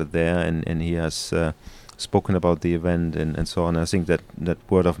regarded there, and he has spoken about the event and so on. I think that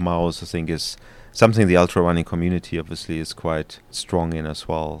word of mouth, I think, is something the ultra running community obviously is quite strong in as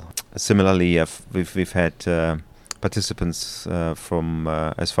well. Similarly, we've had participants from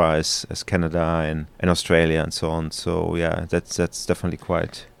as far as Canada and Australia and so on. So yeah, that's definitely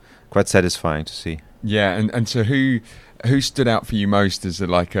quite satisfying to see. Yeah, and so who stood out for you most as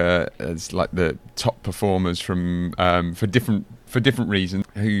the top performers from for different reasons?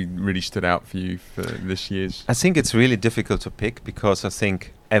 Who really stood out for you for this year's? I think it's really difficult to pick because I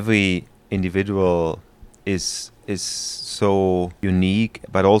think every individual is so unique,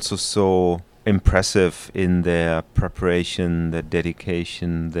 but also so impressive in their preparation, their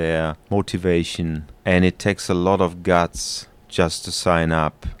dedication, their motivation, and it takes a lot of guts just to sign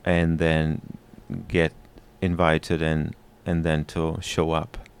up and then get invited and then to show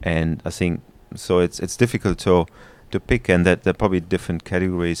up. And I think so it's difficult to pick, and that they're probably different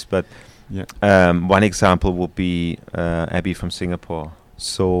categories, but one example would be Abby from Singapore.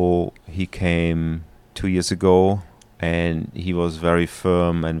 So he came 2 years ago and he was very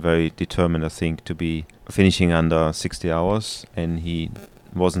firm and very determined, I think, to be finishing under 60 hours, and he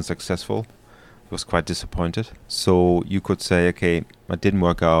wasn't successful. He was quite disappointed. So you could say, okay, it didn't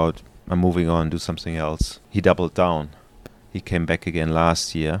work out, I'm moving on, do something else. He doubled down. He came back again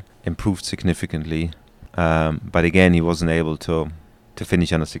last year, improved significantly, but again, he wasn't able to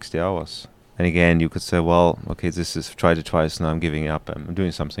finish under 60 hours. And again, you could say, well, okay, this is tried it twice, now I'm giving up, I'm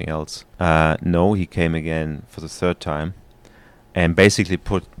doing something else. No, he came again for the third time and basically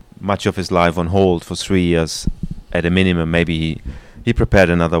put much of his life on hold for 3 years at a minimum. Maybe he prepared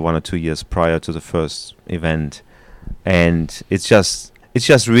another 1 or 2 years prior to the first event. And it's just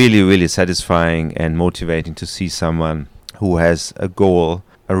really, really satisfying and motivating to see someone who has a goal,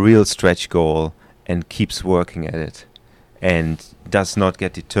 a real stretch goal, and keeps working at it and does not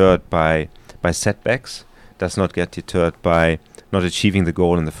get deterred by setbacks, does not get deterred by not achieving the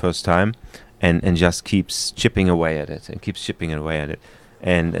goal in the first time, and just keeps chipping away at it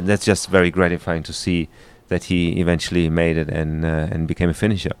and that's just very gratifying to see that he eventually made it and became a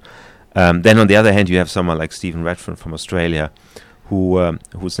finisher. Then on the other hand, you have someone like Stephen Redfern from Australia,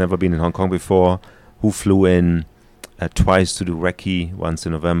 who's never been in Hong Kong before, who flew in twice to do recce, once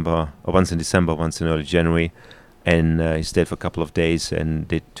in December, once in early January, and he stayed for a couple of days and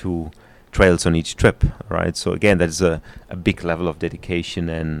did 2 trails on each trip, right? So again, that is a big level of dedication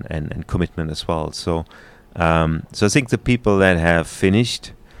and commitment as well. So I think the people that have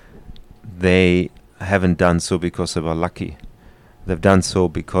finished, they haven't done so because they were lucky. They've done so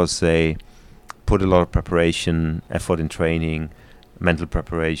because they put a lot of preparation, effort in training, mental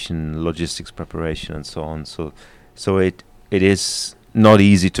preparation, logistics preparation, and so on. So it is not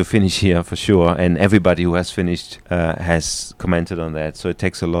easy to finish here for sure, and everybody who has finished has commented on that. So it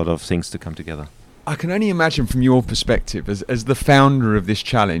takes a lot of things to come together. I can only imagine from your perspective as the founder of this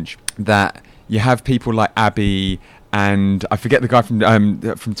challenge that you have people like Abby and I forget the guy from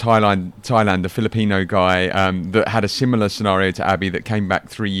Thailand, the Filipino guy that had a similar scenario to Abby that came back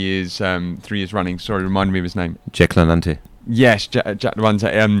 3 years running. Sorry, remind me of his name. Jack Lanante. Yes, Jack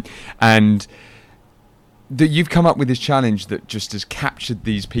Lanante. And that you've come up with this challenge that just has captured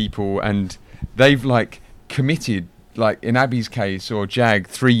these people, and they've committed, in Abby's case or Jag,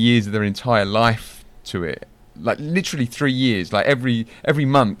 3 years of their entire life to it. Literally 3 years. Every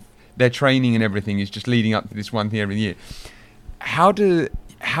month, their training and everything is just leading up to this one thing every year. How does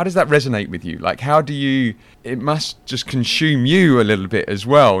that resonate with you? How do you? It must just consume you a little bit as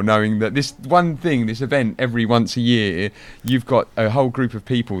well, knowing that this one thing, this event every once a year, you've got a whole group of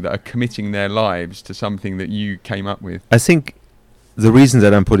people that are committing their lives to something that you came up with. I think the reason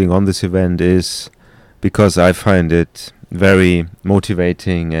that I'm putting on this event is because I find it very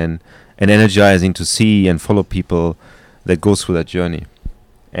motivating and energizing to see and follow people that go through that journey.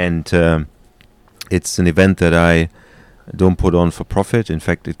 And it's an event that I don't put on for profit. In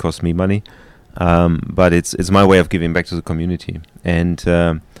fact, it costs me money. But it's my way of giving back to the community. And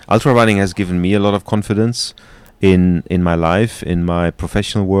ultra running has given me a lot of confidence in my life, in my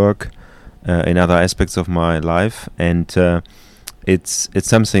professional work, in other aspects of my life. And it's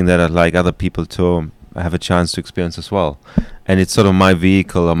something that I'd like other people to have a chance to experience as well. And it's sort of my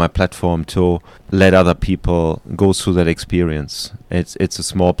vehicle or my platform to let other people go through that experience. It's a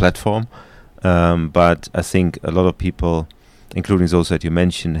small platform, but I think a lot of people, including those that you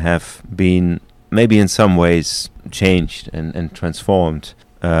mentioned, have been maybe in some ways changed and transformed.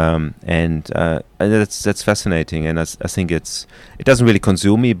 And that's fascinating. And I think it doesn't really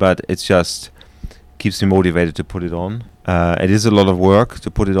consume me, but it's just keeps me motivated to put it on. It is a lot of work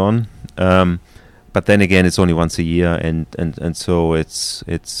to put it on. But then again, it's only once a year, and so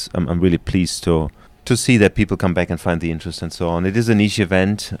I'm really pleased to see that people come back and find the interest and so on. It is a niche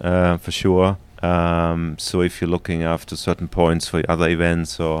event for sure. So if you're looking after certain points for other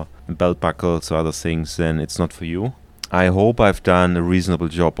events or belt buckles or other things, then it's not for you. I hope I've done a reasonable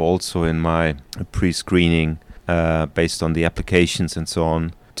job also in my pre-screening based on the applications and so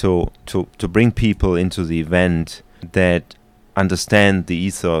on to bring people into the event that understand the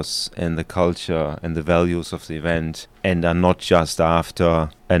ethos and the culture and the values of the event and are not just after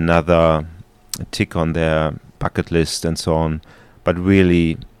another tick on their bucket list and so on, but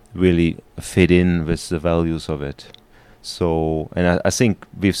really fit in with the values of it. So, and I think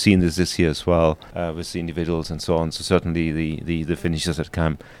we've seen this year as well with the individuals and so on. So certainly the finishes that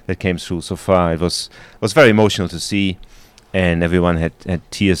came through so far, it was very emotional to see, and everyone had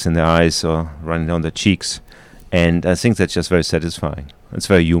tears in their eyes or running down their cheeks, and I think that's just very satisfying. It's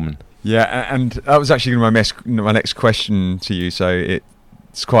very human. Yeah, and that was actually my next question to you. So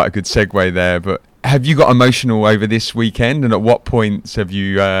it's quite a good segue there. But have you got emotional over this weekend, and at what points have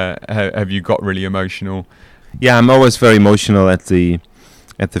you got really emotional? Yeah, I'm always very emotional at the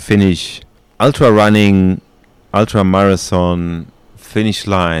finish. Ultra running, ultra marathon finish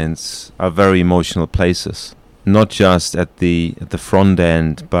lines are very emotional places. Not just at the front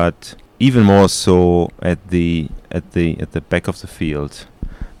end, but even more so at the back of the field,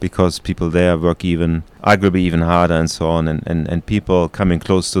 because people there work arguably even harder and so on, and people coming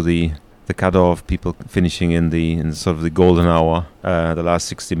close to the cutoff, people finishing in sort of the golden hour, the last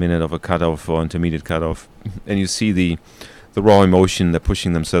 60 minutes of a cutoff or intermediate cutoff, and you see the raw emotion. They're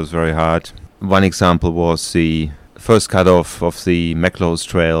pushing themselves very hard. One example was the first cutoff of the Maclow's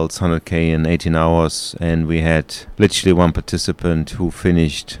Trails 100k in 18 hours, and we had literally one participant who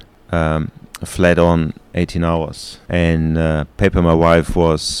finished flat on 18 hours, and Paper, my wife,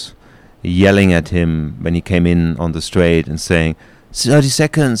 was yelling at him when he came in on the straight and saying 30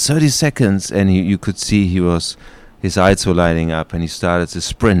 seconds, and you could see his eyes were lighting up, and he started the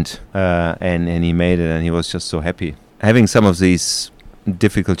sprint, and he made it, and he was just so happy. Having some of these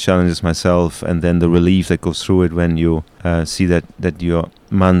difficult challenges myself, and then the relief that goes through it when you see that your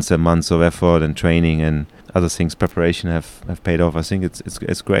months and months of effort and training and other things, preparation have paid off. I think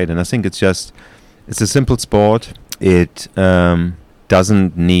it's great, and I think it's a simple sport. It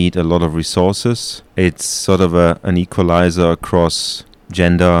doesn't need a lot of resources. It's sort of an equalizer across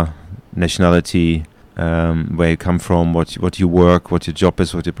gender, nationality, where you come from, what you work, what your job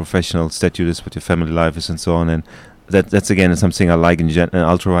is, what your professional statute is, what your family life is, and so on. And that's again something I like in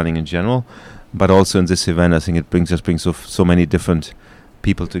ultra running in general, but also in this event, I think it brings so many different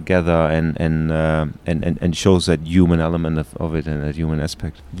people together and shows that human element of it and that human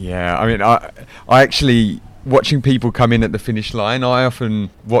aspect. Yeah, I mean, I actually, watching people come in at the finish line, I often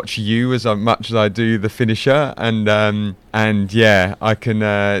watch you as much as I do the finisher, and yeah, I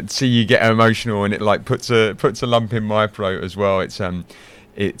can see you get emotional, and it like puts a lump in my throat as well.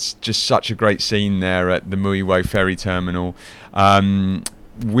 It's just such a great scene there at the Muiwo ferry terminal.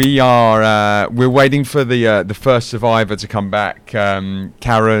 We're waiting for the first survivor to come back.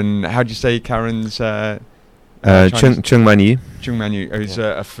 Karen, how do you say Karen's? Chung Manyi. Chung Manyi, who's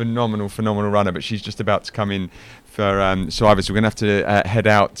a phenomenal runner, but she's just about to come in for survivors. So we're going to have to head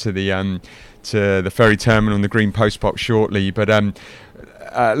out to the ferry terminal and the Green Post Box shortly. But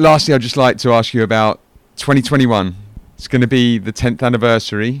lastly, I'd just like to ask you about 2021. It's going to be the 10th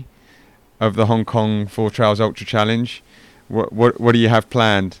anniversary of the Hong Kong 4 Trails Ultra Challenge. What do you have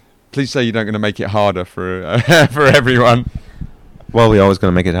planned? Please say you're not going to make it harder for everyone. Well, we're always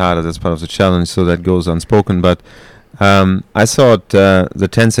going to make it harder. That's part of the challenge, so that goes unspoken. But I thought the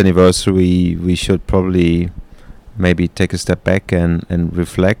 10th anniversary, we should probably maybe take a step back and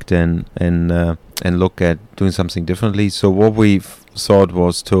reflect and look at doing something differently. So what we thought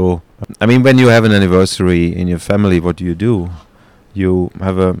was when you have an anniversary in your family, what do? You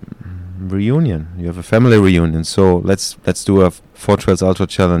have a reunion. You have a family reunion. So let's do a 4 Trails Ultra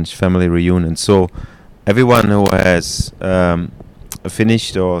Challenge family reunion. So everyone who has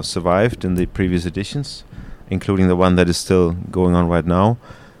finished or survived in the previous editions, including the one that is still going on right now,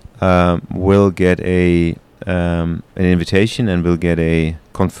 will get an invitation and will get a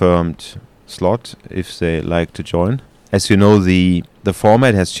confirmed slot if they like to join. As you know, the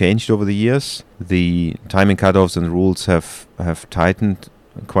format has changed over the years. The timing cutoffs and the rules have tightened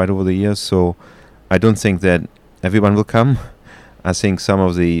quite over the years, so I don't think that everyone will come. I think some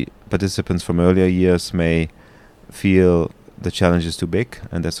of the participants from earlier years may feel the challenge is too big,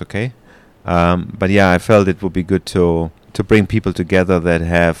 and that's okay. But yeah, I felt it would be good to bring people together that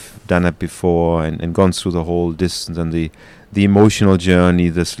have done it before and gone through the whole distance and the emotional journey,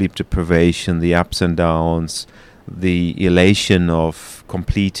 the sleep deprivation, the ups and downs, the elation of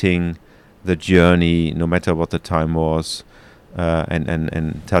completing the journey, no matter what the time was,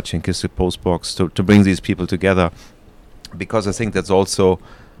 and touch and kiss the post box to bring these people together, because I think that's also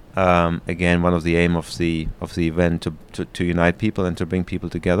again one of the aim of the event, to unite people and to bring people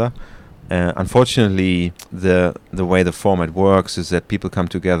together. Unfortunately, the way the format works is that people come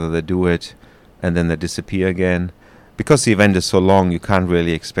together, they do it, and then they disappear again. Because the event is so long, you can't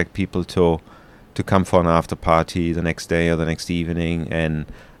really expect people to come for an after party the next day or the next evening and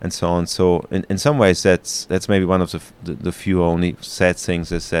so on. So in some ways, that's maybe one of the few only sad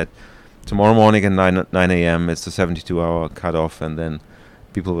things, is that tomorrow morning at 9 a.m. it's the 72-hour cutoff, and then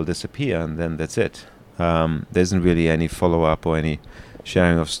people will disappear, and then that's it. There isn't really any follow-up or any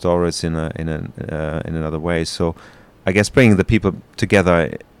sharing of stories in another way. So I guess bringing the people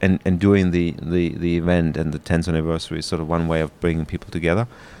together and doing the event and the 10th anniversary is sort of one way of bringing people together.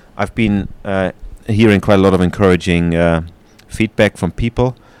 I've been hearing quite a lot of encouraging feedback from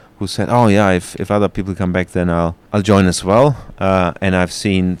people who said, "Oh yeah, if other people come back, then I'll join as well." And I've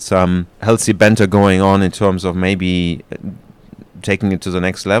seen some healthy banter going on in terms of maybe taking it to the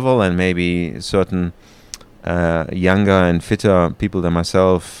next level, and maybe certain younger and fitter people than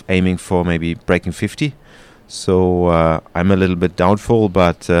myself aiming for maybe breaking 50. So I'm a little bit doubtful,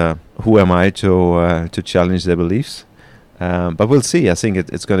 but who am I to challenge their beliefs? But we'll see. I think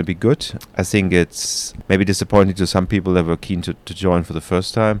it's going to be good. I think it's maybe disappointing to some people that were keen to join for the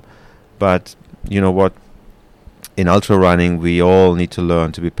first time. But you know what? In ultra running, we all need to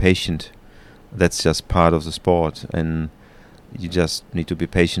learn to be patient. That's just part of the sport. And you just need to be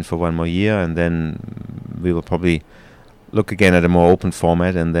patient for one more year, and then we will probably look again at a more open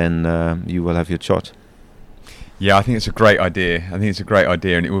format, and then you will have your shot. Yeah, I think it's a great idea. And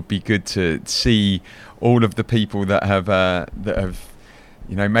it would be good to see all of the people that have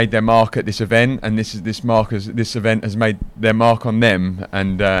made their mark at this event, and this event has made their mark on them,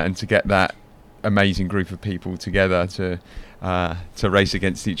 and to get that amazing group of people together to race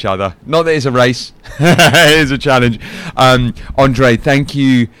against each other. Not that it's a race, it is a challenge. Andre, thank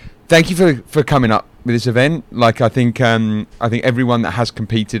you for coming up with this event. Like I think everyone that has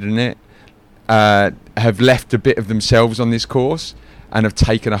competed in it have left a bit of themselves on this course and have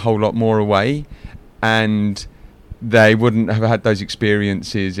taken a whole lot more away, and they wouldn't have had those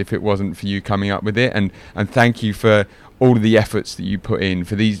experiences if it wasn't for you coming up with it. And thank you for all of the efforts that you put in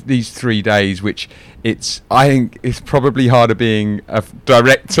for these 3 days, which I think it's probably harder being a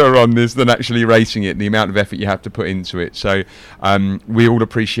director on this than actually racing it, the amount of effort you have to put into it. So we all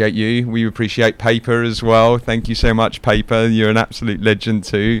appreciate you. We appreciate Paper as well. Thank you so much, Paper. You're an absolute legend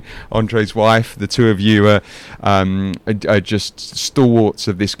too. Andre's wife. The two of you are just stalwarts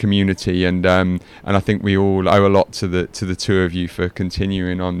of this community, and I think we all owe a lot to the two of you for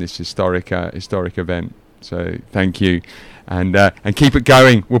continuing on this historic event. So thank you, and keep it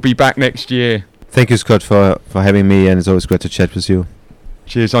going. We'll be back next year. Thank you, Scott, for having me, and it's always great to chat with you.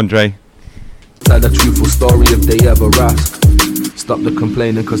 Cheers, Andre. Tell the truthful story if they ever ask. Stop the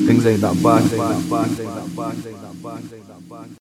complaining, cause things ain't that bad.